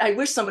like that. I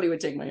wish somebody would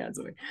take my hands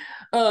away.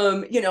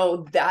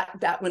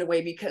 That went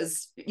away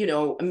because,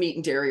 meat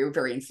and dairy are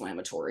very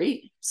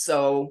inflammatory.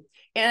 So,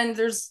 and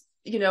there's,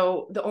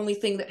 the only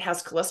thing that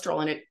has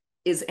cholesterol in it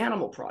is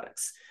animal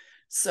products.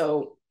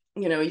 So,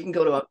 you can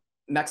go to a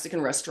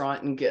Mexican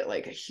restaurant and get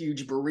like a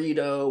huge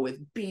burrito with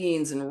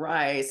beans and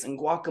rice and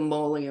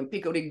guacamole and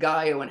pico de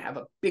gallo and have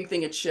a big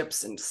thing of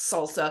chips and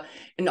salsa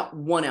and not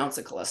 1 ounce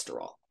of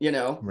cholesterol,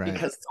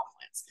 because it's all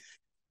plants.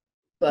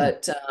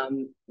 But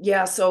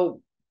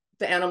so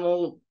the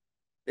animal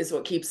is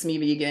what keeps me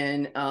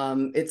vegan.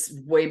 It's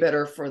way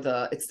better for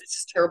it's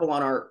just terrible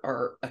on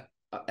our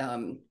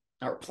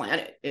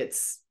planet.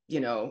 It's,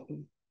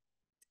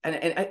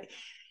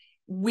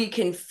 we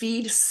can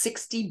feed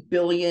 60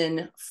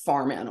 billion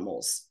farm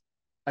animals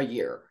a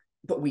year,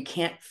 but we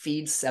can't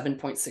feed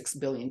 7.6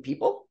 billion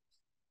people,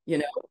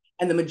 and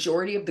the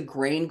majority of the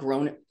grain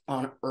grown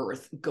on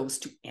Earth goes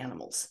to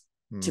animals,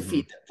 to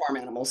feed the farm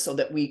animals so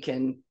that we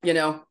can,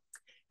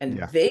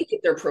 they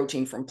get their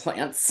protein from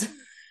plants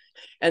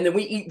and then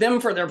we eat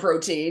them for their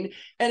protein.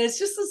 And it's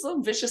just this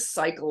little vicious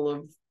cycle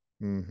of,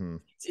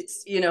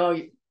 it's, you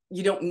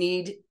don't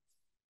need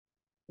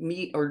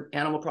meat or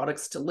animal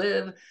products to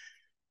live.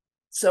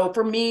 So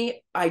for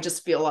me, I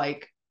just feel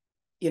like,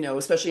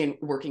 especially in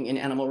working in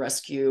animal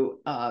rescue,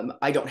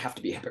 I don't have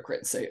to be a hypocrite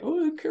and say,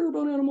 oh, I care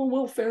about animal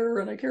welfare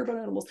and I care about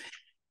animals.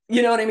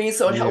 You know what I mean?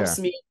 So it helps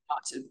me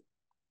not to,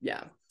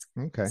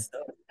 Okay. So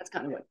that's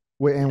kind of what.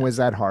 And was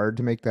that hard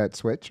to make that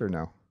switch or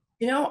no?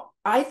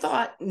 I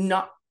thought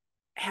not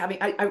having,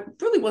 I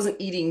really wasn't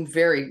eating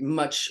very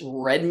much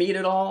red meat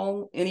at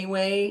all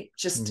anyway,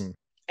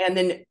 and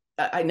then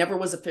I never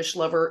was a fish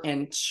lover,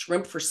 and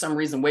shrimp for some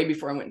reason, way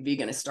before I went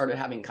vegan, I started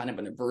having kind of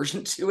an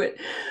aversion to it.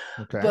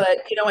 Okay. But,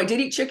 I did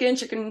eat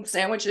chicken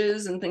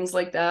sandwiches and things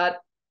like that.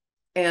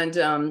 And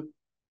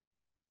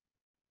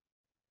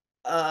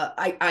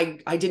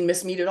I didn't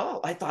miss meat at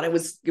all. I thought it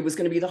was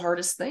going to be the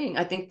hardest thing.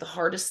 I think the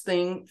hardest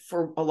thing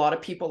for a lot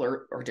of people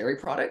are dairy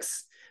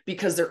products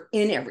because they're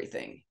in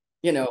everything,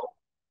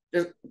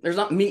 there's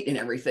not meat in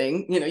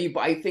everything. You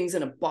buy things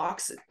in a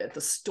box at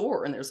the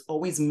store and there's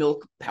always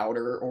milk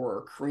powder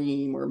or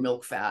cream or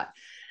milk fat.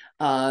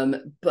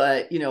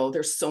 But,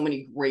 there's so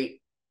many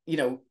great,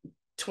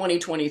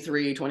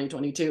 2023,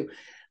 2022,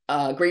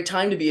 great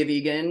time to be a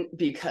vegan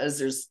because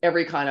there's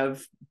every kind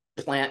of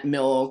plant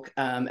milk,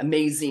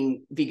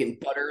 amazing vegan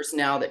butters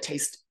now that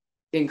taste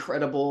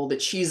incredible. The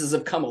cheeses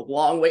have come a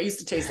long way. It used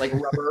to taste like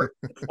rubber,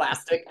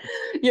 plastic,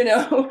 And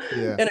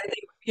I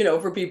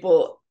think, for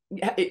people,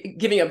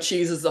 giving up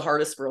cheese is the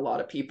hardest for a lot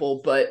of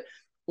people. But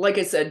like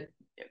I said,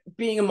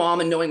 being a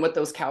mom and knowing what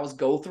those cows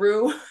go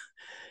through,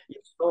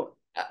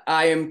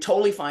 I am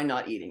totally fine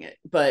not eating it.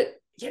 But,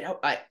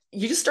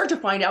 you just start to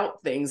find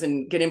out things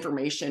and get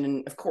information.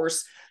 And of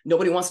course,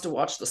 nobody wants to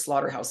watch the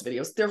slaughterhouse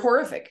videos. They're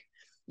horrific.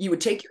 You would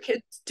take your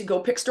kid to go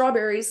pick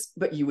strawberries,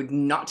 but you would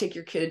not take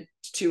your kid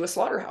to a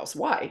slaughterhouse.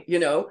 Why?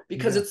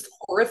 Because it's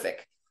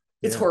horrific.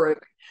 It's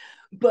horrific.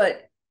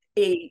 But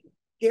a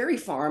dairy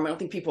farm, I don't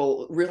think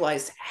people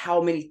realize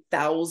how many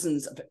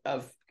thousands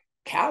of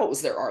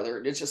cows there are.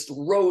 It's just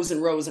rows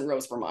and rows and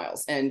rows for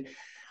miles. And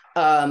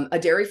a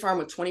dairy farm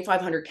with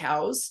 2,500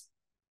 cows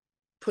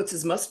puts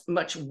as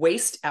much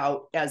waste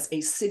out as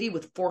a city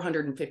with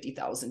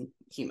 450,000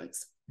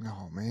 humans.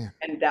 Oh man.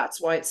 And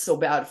that's why it's so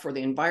bad for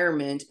the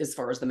environment as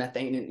far as the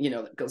methane and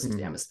that goes into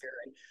the Mm-hmm. atmosphere.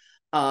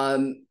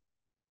 And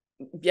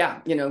yeah,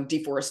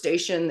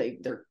 deforestation,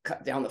 they're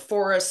cut down the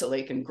forest so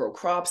they can grow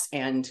crops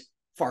and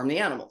farm the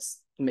animals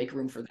and make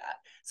room for that.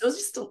 So it's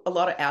just a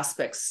lot of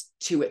aspects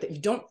to it that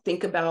you don't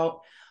think about.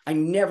 I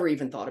never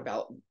even thought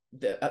about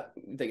the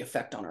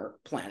effect on our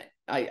planet.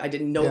 I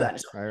didn't know Yeah, that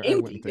until I I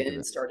became wouldn't think vegan of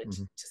and it. started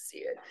Mm-hmm. to see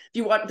it. If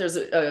you want, there's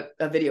a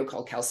video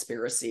called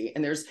Cowspiracy,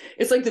 and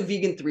it's like the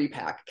vegan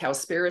 3-pack: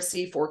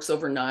 Cowspiracy, Forks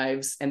Over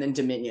Knives, and then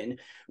Dominion,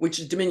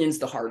 which Dominion's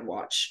the hard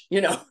watch.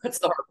 That's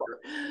the hard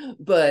part.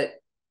 But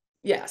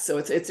yeah, so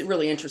it's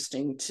really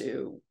interesting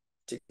to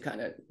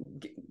kind of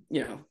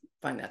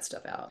find that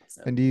stuff out.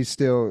 So And do you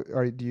still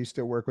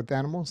work with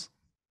animals?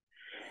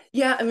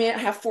 yeah, I mean, I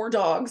have 4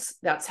 dogs.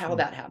 That's how Mm.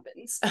 that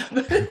happens.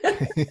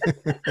 Okay.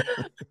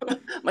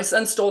 My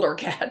son stole our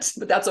cat,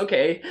 but that's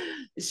okay.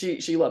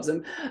 She loves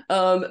him.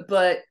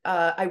 But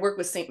I work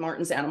with St.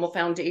 Martin's Animal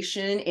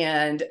Foundation,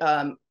 and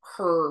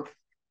her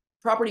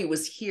property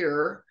was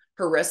here,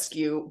 her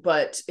rescue,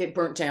 but it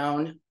burnt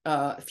down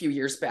a few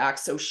years back.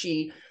 So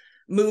she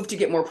moved to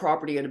get more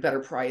property at a better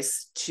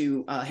price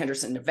to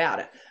Henderson,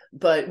 Nevada.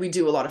 But we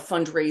do a lot of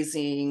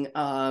fundraising,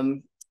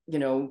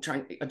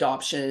 trying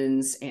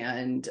adoptions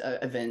and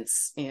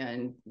events,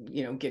 and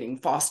getting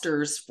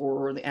fosters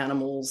for the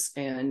animals.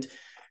 And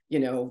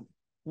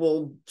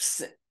we'll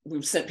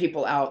we've sent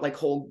people out, like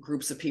whole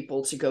groups of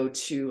people, to go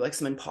to like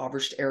some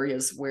impoverished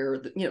areas where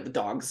the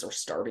dogs are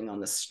starving on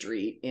the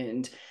street.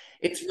 And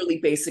it's really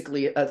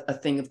basically a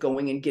thing of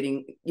going and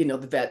getting the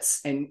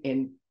vets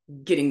and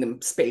getting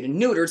them spayed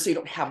and neutered, so you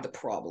don't have the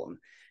problem.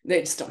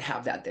 They just don't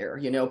have that there.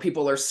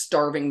 People are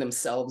starving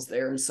themselves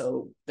there, and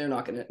so they're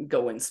not going to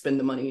go and spend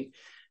the money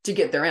to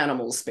get their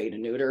animals spayed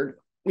and neutered.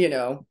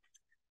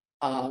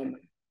 Um,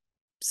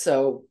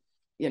 so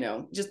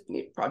just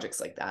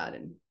projects like that,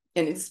 and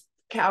it's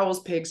cows,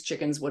 pigs,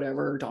 chickens,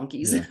 whatever,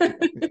 donkeys. Yeah.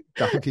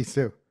 Donkeys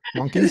too.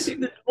 Monkeys?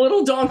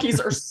 Little donkeys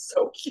are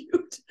so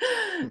cute.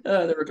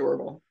 They're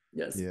adorable.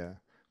 Yes. Yeah.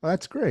 Well,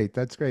 that's great.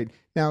 That's great.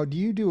 Now, do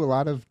you do a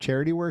lot of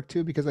charity work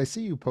too? Because I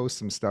see you post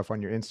some stuff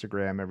on your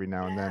Instagram every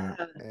now and then,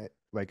 Yeah.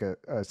 like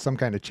some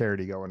kind of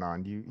charity going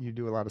on. You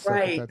do a lot of stuff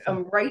with Right. that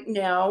too? Right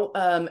now,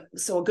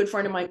 so a good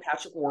friend of mine,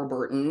 Patrick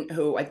Warburton,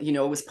 who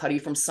was Putty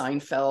from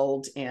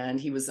Seinfeld, and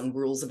he was on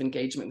Rules of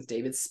Engagement with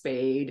David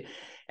Spade,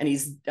 and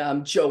he's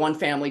Joe on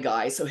Family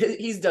Guy. So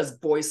he does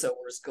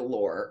voiceovers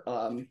galore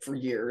for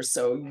years.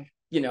 So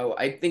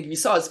I think if you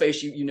saw his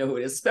face, you know who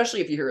it is,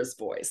 especially if you hear his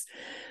voice.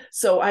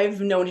 So I've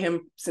known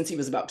him since he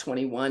was about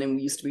 21, and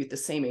we used to be at the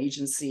same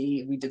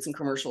agency. We did some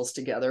commercials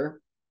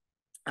together.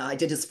 I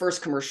did his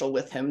first commercial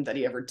with him that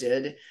he ever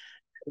did.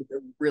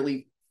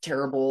 Really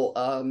terrible,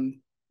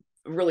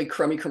 really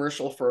crummy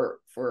commercial for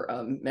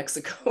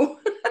Mexico,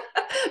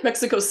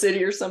 Mexico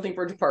City or something,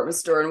 for a department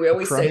store. And we A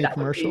always say crummy that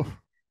commercial?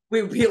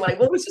 we would be like,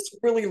 well, it was just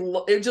really,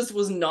 it just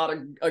was not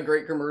a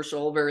great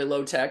commercial, very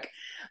low tech.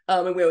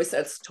 And we always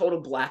said it's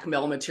total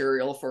blackmail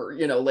material for,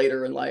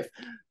 later in life.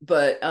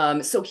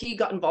 But so he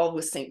got involved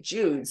with St.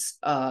 Jude's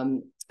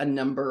a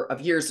number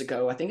of years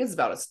ago. I think it's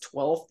about his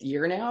 12th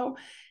year now.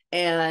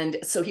 And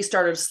so he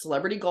started a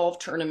celebrity golf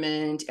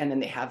tournament, and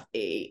then they have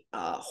a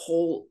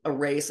whole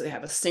array. So they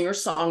have a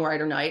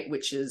singer-songwriter night,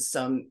 which is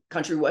some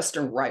country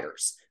western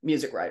writers,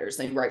 music writers.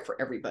 They write for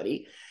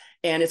everybody.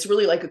 And it's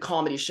really like a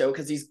comedy show,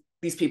 because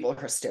these people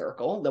are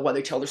hysterical, the way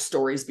they tell their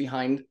stories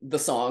behind the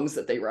songs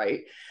that they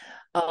write.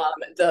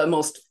 The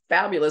most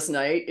fabulous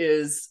night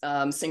is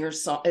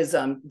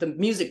the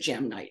music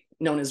jam night,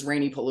 known as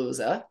Rainy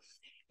Palooza.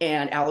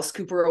 And Alice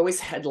Cooper always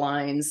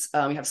headlines.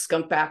 We have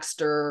Skunk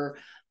Baxter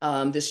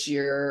this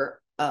year,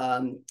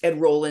 Ed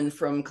Roland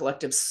from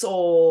Collective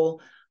Soul.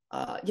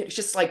 It's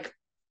just like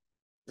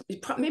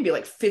maybe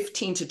like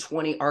 15 to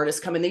 20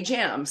 artists come and they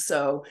jam.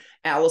 So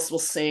Alice will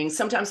sing.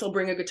 Sometimes they'll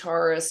bring a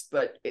guitarist,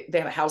 but they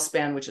have a house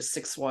band, which is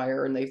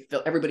 6-wire, and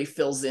everybody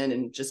fills in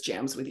and just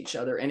jams with each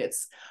other. And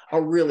it's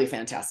a really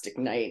fantastic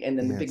night. And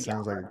then Yeah, the it big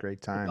sounds like a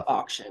great time. the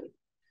auction.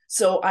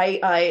 So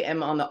I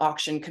am on the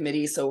auction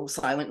committee, so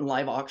silent and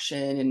live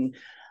auction. And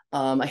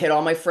I hit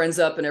all my friends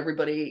up, and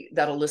everybody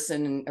that'll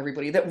listen and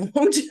everybody that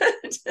won't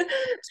to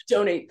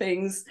donate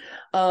things.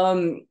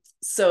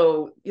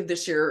 So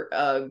this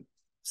year,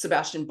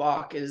 Sebastian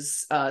Bach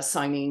is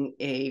signing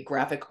a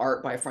graphic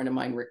art by a friend of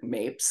mine, Rick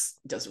Mapes,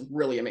 does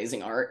really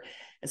amazing art.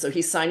 And so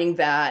he's signing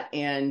that,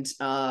 and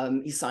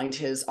he signed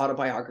his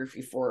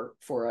autobiography for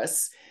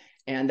us.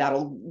 And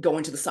that'll go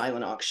into the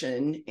silent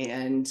auction.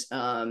 And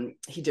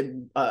he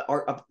did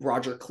art of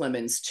Roger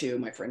Clemens too,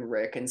 my friend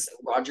Rick. And so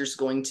Roger's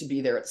going to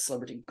be there at the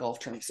celebrity golf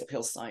tournament, so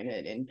he'll sign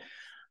it. And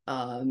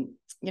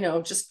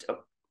just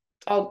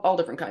all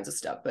different kinds of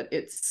stuff. But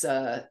it's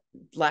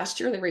last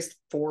year they raised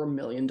 $4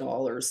 million.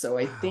 So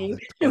I think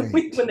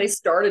when they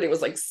started, it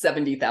was like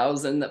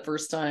 70,000 the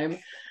first time.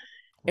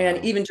 Wow.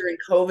 And even during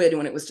COVID,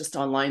 when it was just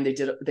online, they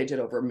did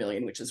over $1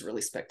 million, which is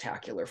really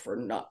spectacular for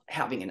not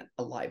having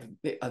a live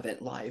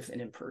event live and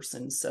in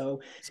person.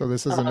 So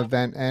this is an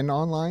event and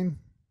online?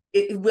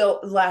 It will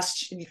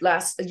last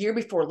a year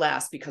before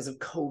last, because of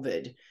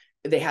COVID.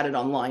 they had it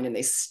online and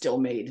they still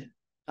made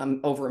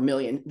over 1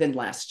 million. Then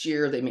last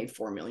year they made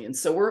 4 million.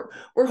 So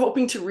we're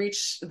hoping to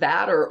reach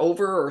that or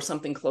over or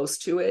something close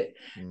to it.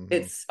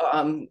 It's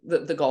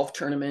the golf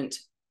tournament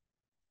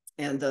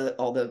and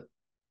all the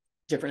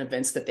different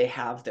events that they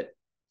have that,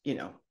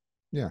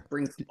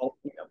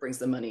 brings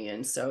the money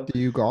in. So do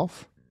you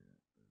golf?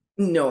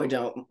 No, I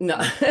don't. No,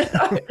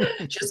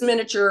 just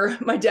miniature.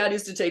 My dad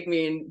used to take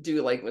me and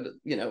do like,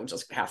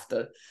 just half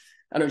the,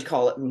 I don't know what you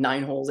call it,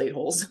 9 holes, 8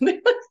 holes.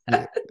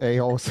 Yeah, 8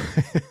 holes.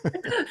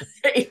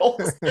 8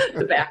 holes,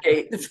 the back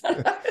 8.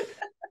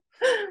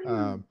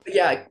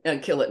 Yeah, I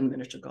kill it in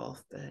miniature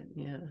golf, but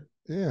yeah.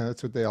 Yeah,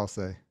 that's what they all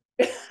say.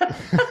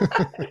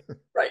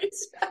 Right.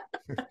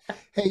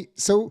 Hey,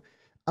 so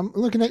I'm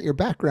looking at your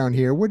background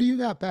here. What do you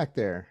got back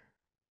there?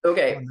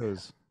 Okay.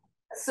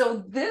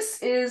 So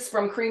this is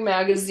from Cream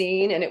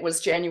Magazine, and it was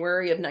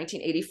January of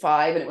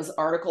 1985, and it was an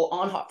article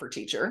on Hot for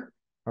Teacher.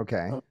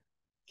 Okay.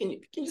 Can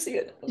you see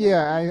it?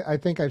 Yeah, I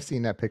think I've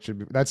seen that picture.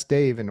 That's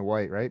Dave in the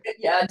white, right?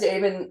 Yeah,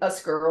 Dave and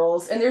us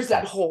girls. And there's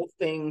that whole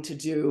thing to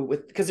do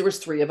with, because there was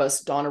 3 of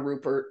us, Donna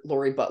Rupert,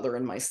 Lori Butler,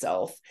 and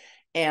myself.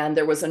 And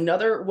there was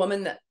another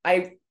woman that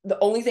the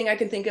only thing I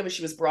can think of is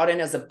she was brought in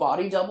as a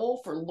body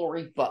double for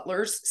Lori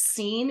Butler's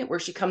scene, where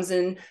she comes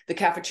in the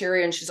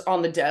cafeteria and she's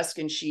on the desk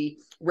and she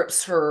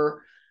rips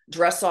her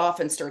dress off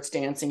and starts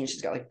dancing. And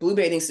she's got like blue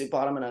bathing suit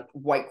bottom and a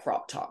white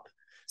crop top.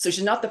 So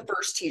she's not the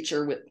first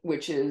teacher,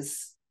 which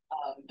is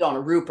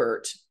Donna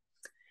Rupert.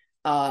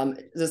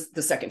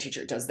 The second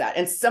teacher does that.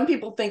 And some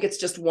people think it's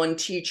just one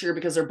teacher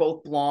because they're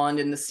both blonde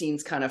and the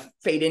scenes kind of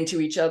fade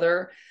into each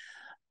other.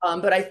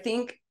 But I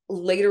think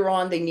later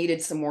on they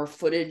needed some more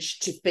footage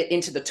to fit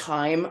into the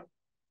time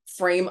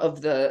frame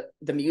of the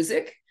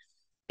music,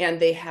 and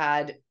they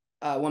had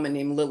a woman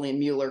named Lillian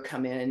Mueller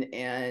come in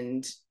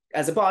and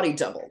as a body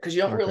double, because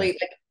you don't really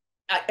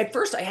at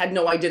first I had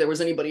no idea there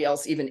was anybody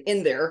else even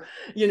in there,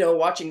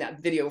 watching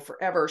that video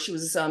forever. She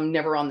was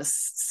never on the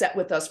set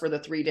with us for the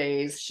 3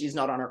 days. She's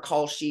not on our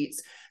call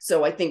sheets.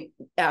 So I think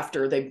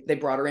after they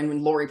brought her in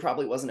when Lori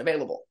probably wasn't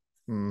available.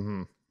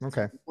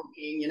 Okay.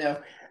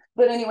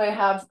 But anyway, I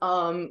have,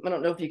 I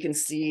don't know if you can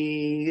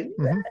see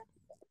that.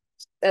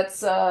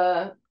 That's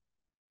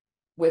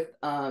with,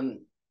 God,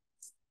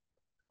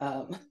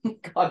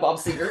 Bob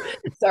Seger.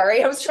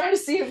 Sorry, I was trying to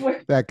see if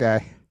we're... That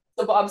guy.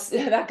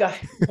 That guy.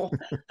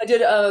 I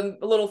did a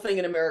little thing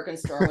in American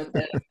Star with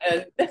him.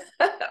 And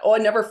I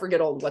never forget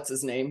what's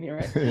his name here,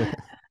 right?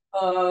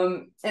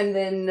 And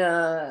then,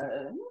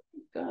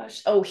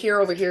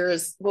 over here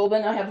is, well,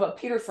 then I have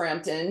Peter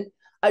Frampton.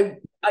 I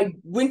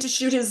went to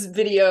shoot his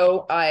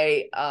video.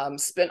 I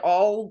spent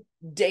all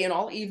day and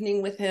all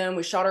evening with him.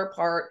 We shot our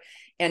part,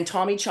 and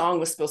Tommy Chong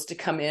was supposed to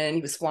come in.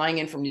 He was flying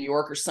in from New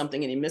York or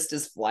something, and he missed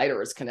his flight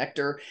or his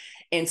connector.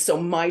 And so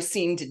my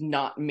scene did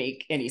not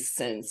make any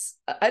sense.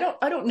 I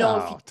don't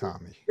know if you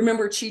Tommy.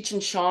 Remember Cheech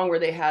and Chong, where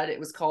they had, it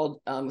was called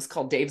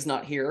Dave's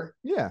Not Here.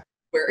 Yeah.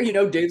 Where,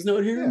 Dave's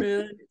not here,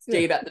 man. It's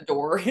Dave at the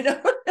door,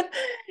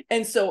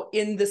 And so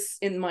in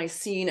my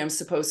scene, I'm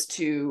supposed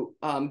to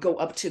go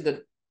up to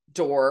the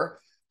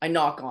door. I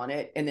knock on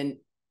it, and then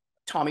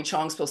Tommy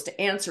Chong's supposed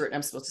to answer it, and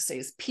I'm supposed to say,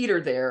 is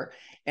Peter there?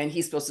 And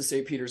he's supposed to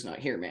say, Peter's not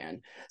here,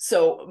 man.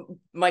 So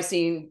my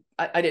scene,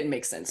 I didn't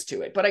make sense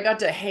to it, but I got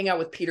to hang out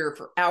with Peter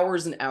for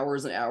hours and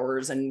hours and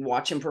hours and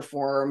watch him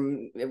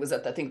perform. It was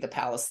at, I think, the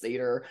Palace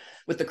Theater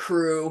with the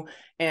crew.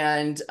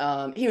 And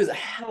he was a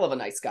hell of a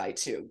nice guy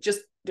too.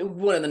 Just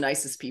one of the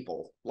nicest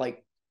people,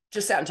 like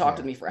just sat and talked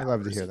to me for hours. I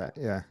love to hear that.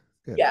 Yeah.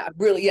 Good. Yeah,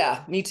 really.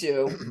 Yeah, me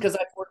too. Because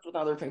I've worked with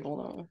other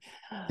people.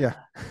 Yeah,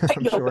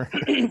 I'm sure.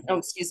 Oh,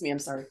 excuse me. I'm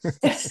sorry.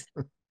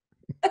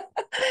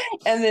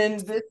 And then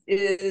this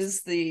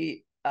is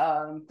the,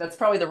 that's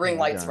probably the ring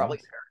lights probably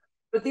there.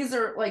 But these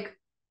are like,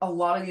 a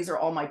lot of these are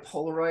all my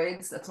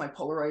Polaroids. That's my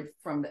Polaroid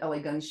from the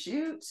L.A Guns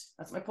shoot.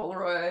 That's my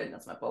Polaroid.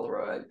 That's my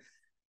Polaroid.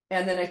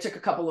 And then I took a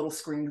couple little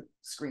screen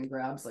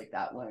grabs like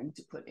that one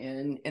to put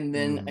in. And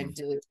then I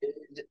did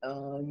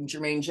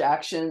Jermaine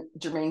Jackson.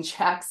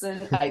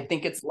 I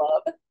Think It's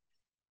Love.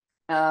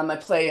 I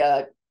play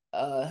a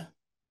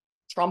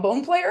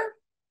trombone player.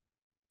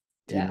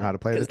 Do you know how to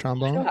play the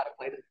trombone? I know how to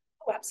play the.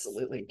 Oh,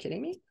 absolutely. Are you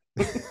kidding me?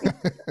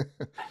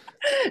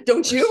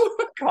 Don't you?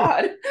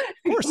 God. Of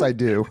course I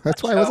do.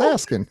 That's why I was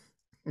asking.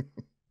 That's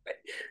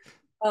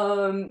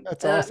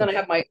awesome. Then I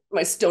have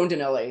my Stoned in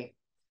LA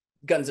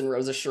Guns N'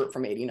 Roses shirt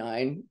from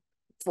 '89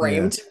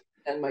 framed,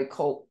 and my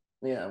Colt.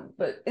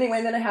 But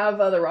anyway, then I have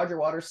the Roger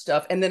Waters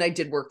stuff, and then I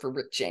did work for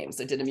Rick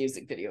James. I did a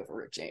music video for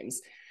Rick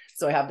James,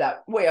 so I have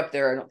that way up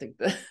there. I don't think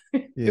the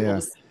people will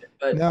see it,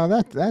 but no,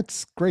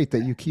 that's great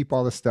that you keep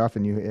all the stuff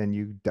and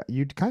you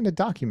kind of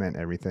document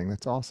everything.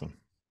 That's awesome.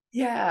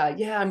 Yeah,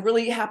 I'm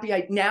really happy.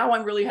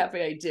 I'm really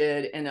happy I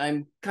did, and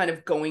I'm kind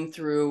of going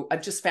through.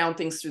 I've just found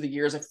things through the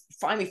years. I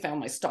finally found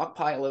my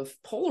stockpile of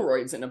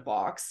Polaroids in a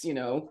box,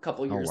 a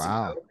couple years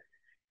ago.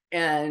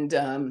 And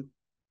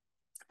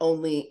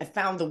only, I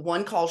found the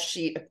one call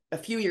sheet a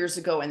few years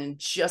ago, and then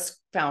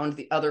just found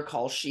the other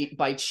call sheet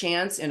by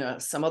chance in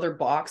some other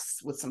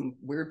box with some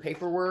weird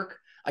paperwork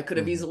I could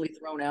have easily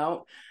thrown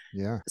out.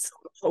 Yeah. So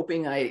I'm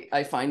hoping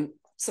I find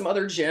some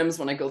other gems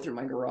when I go through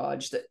my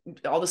garage. That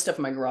all the stuff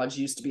in my garage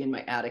used to be in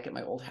my attic at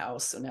my old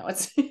house, so now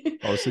it's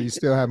Oh, so you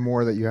still have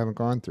more that you haven't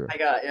gone through.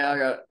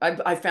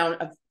 I've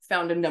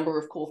found a number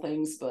of cool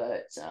things,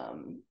 but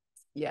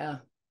yeah.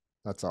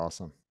 That's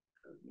awesome.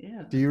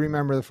 Yeah. Do you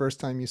remember the first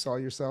time you saw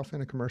yourself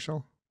in a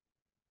commercial?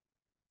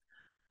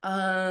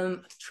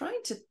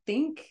 Trying to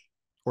think.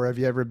 Or have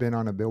you ever been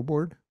on a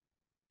billboard?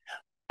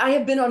 I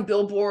have been on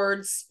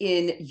billboards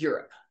in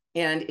Europe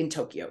and in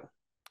Tokyo.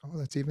 Oh,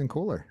 that's even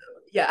cooler.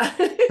 Yeah.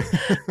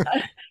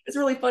 It's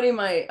really funny.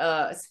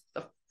 A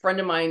friend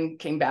of mine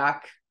came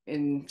back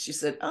and she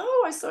said,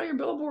 "Oh, I saw your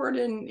billboard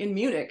in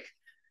Munich,"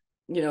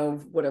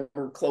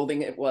 whatever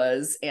clothing it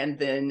was. And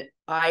then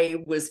I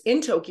was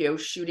in Tokyo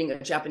shooting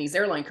a Japanese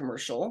airline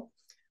commercial,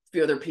 a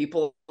few other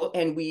people,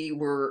 and we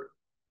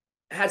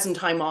had some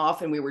time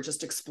off and we were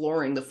just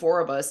exploring, the four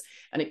of us,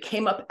 and it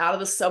came up out of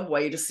the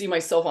subway to see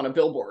myself on a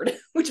billboard,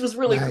 which was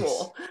really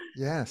cool.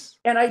 Yes.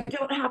 And I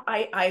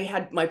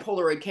had my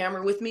Polaroid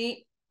camera with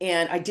me,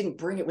 and I didn't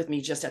bring it with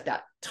me just at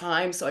that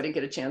time, so I didn't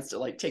get a chance to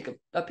like take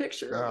a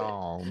picture of it.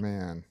 Oh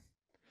man.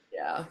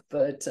 Yeah,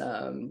 but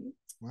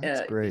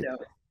that's great.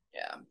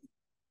 Yeah.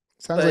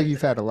 Sounds like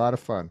you've had a lot of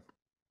fun.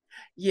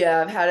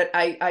 Yeah, I've had it.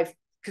 I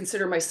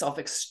consider myself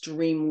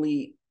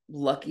extremely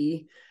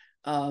lucky,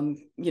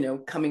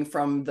 coming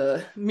from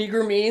the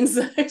meager means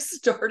that I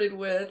started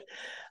with,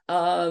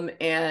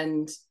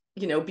 and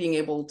being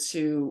able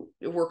to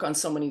work on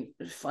so many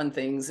fun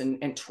things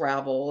and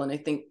travel. And I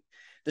think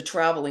the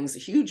traveling is a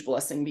huge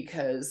blessing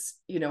because,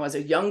 as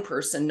a young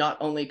person, not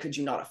only could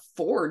you not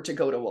afford to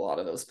go to a lot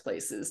of those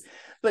places,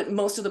 but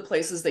most of the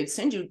places they'd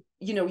send you,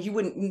 you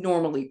wouldn't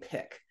normally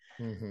pick.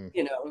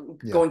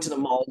 Going to the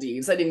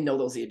Maldives, I didn't know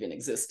those even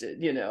existed,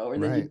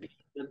 and then you'd be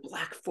in the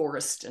Black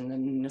Forest, and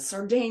then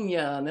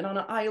Sardinia, and then on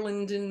an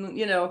island in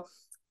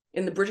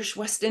the British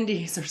West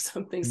Indies or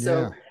something.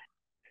 So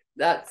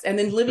and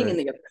then living in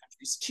the other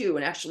countries too,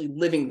 and actually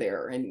living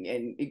there and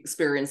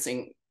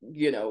experiencing,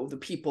 the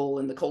people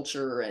and the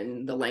culture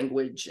and the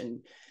language and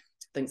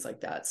things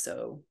like that.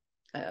 So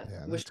I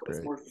wish I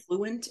was more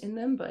fluent in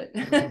them, but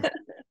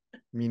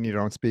You mean you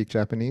don't speak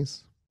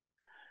Japanese?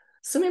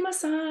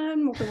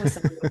 Sumimasen.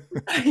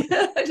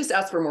 I just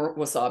asked for more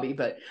wasabi,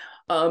 but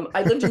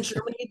I lived in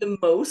Germany the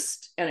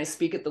most, and I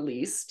speak it the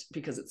least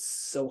because it's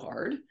so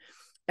hard.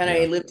 And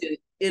I lived in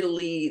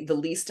Italy the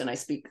least, and I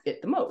speak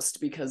it the most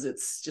because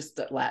it's just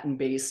that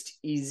Latin-based,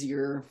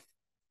 easier,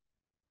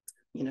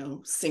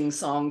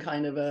 sing-song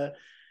kind of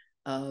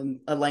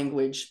a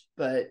language.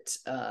 But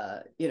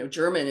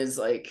German is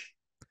like.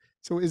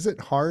 So is it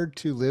hard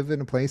to live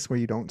in a place where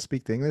you don't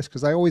speak the English?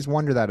 Because I always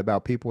wonder that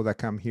about people that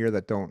come here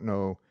that don't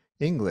know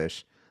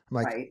English. I'm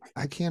like,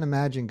 I can't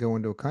imagine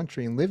going to a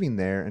country and living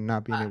there and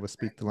not being able to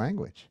speak the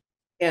language.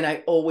 And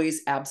I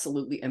always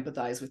absolutely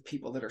empathize with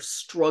people that are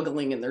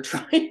struggling and they're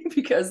trying,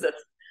 because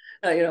that's,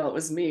 it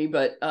was me.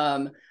 But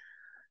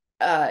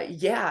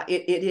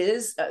it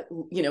is,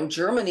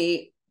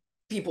 Germany,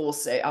 people will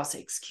say, I'll say,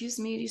 "Excuse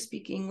me, do you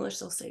speak English?"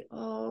 They'll say,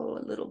 "Oh,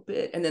 a little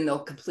bit." And then they'll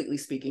completely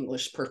speak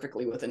English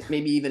perfectly with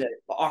maybe even an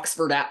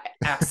Oxford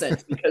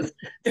accent because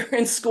they're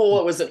in school.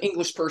 It was an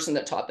English person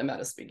that taught them how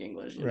to speak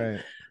English.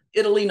 Right.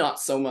 Italy, not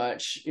so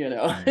much,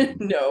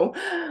 no.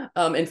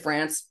 In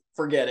France,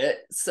 forget it.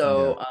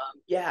 So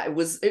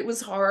it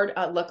was hard.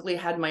 Luckily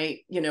I had my,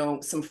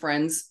 some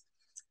friends,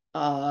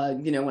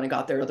 when I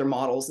got there, other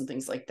models and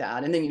things like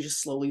that. And then you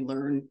just slowly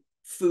learn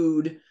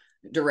food,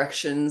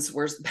 directions,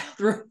 where's the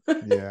bathroom?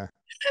 Yeah.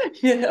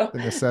 The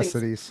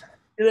necessities.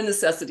 The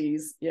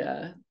necessities.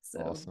 Yeah. So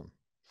awesome.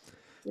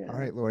 Yeah. All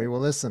right, Lori.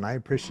 Well, listen, I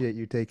appreciate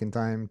you taking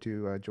time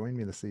to join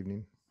me this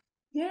evening.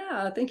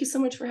 Yeah. Thank you so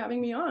much for having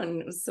me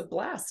on. It was a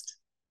blast.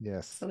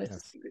 Yes. So nice to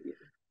speak with you.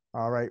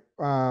 All right.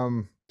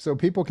 So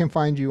people can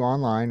find you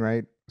online,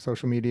 right?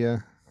 Social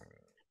media.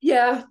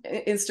 Yeah.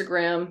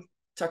 Instagram,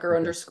 Tucker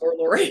 _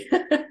 Lori.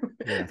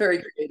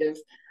 Very creative.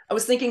 I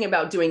was thinking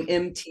about doing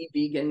MT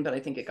Vegan, but I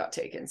think it got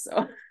taken.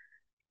 So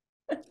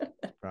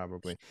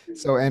probably.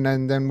 So, and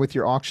then with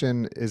your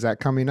auction, is that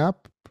coming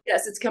up?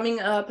 Yes, it's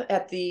coming up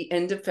at the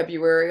end of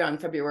February, on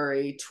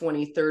February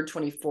 23rd,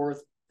 24th.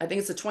 I think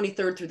it's the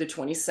 23rd through the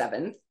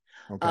 27th.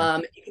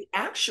 Okay. You can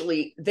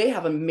actually, they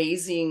have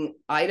amazing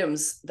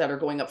items that are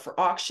going up for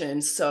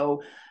auction.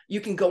 So you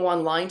can go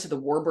online to the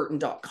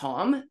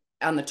warburton.com.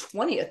 On the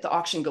 20th, the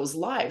auction goes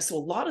live. So a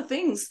lot of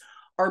things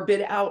are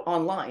bid out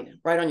online,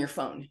 right on your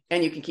phone,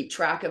 and you can keep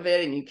track of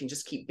it, and you can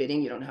just keep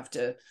bidding. You don't have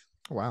to,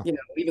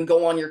 even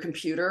go on your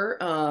computer.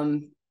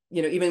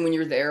 Even when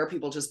you're there,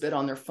 people just bid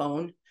on their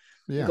phone.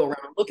 You go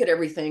around, look at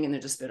everything, and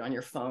then just bid on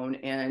your phone.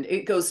 And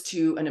it goes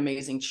to an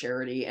amazing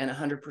charity, and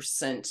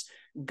 100%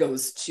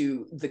 goes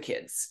to the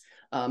kids.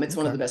 It's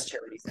one of the best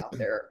charities out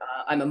there.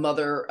 I'm a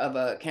mother of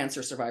a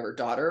cancer survivor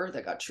daughter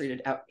that got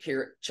treated out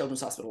here at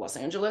Children's Hospital Los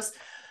Angeles.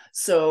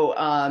 So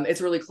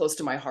it's really close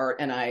to my heart.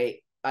 And I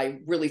I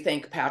really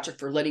thank Patrick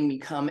for letting me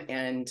come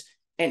and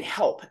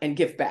help and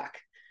give back,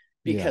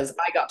 because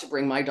I got to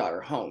bring my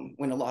daughter home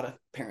when a lot of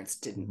parents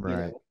didn't, you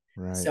know.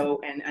 Right.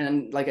 So,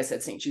 and like I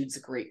said, St. Jude's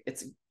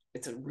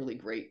it's a really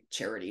great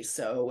charity.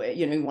 So,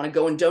 you know, you want to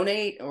go and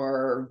donate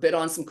or bid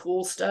on some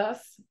cool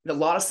stuff. A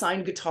lot of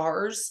signed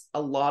guitars,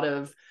 a lot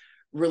of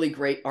really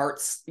great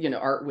arts, you know,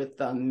 art with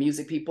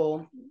music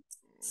people.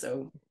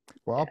 So,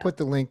 well, I'll put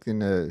the link in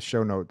the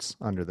show notes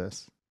under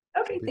this.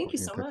 Okay, So thank you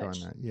can so click much.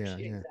 on that. Yeah,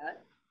 Appreciate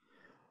that.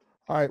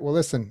 All right. Well,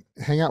 listen,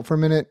 hang out for a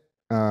minute.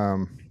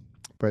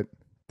 But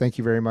thank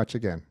you very much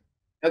again.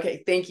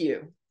 Okay, thank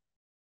you.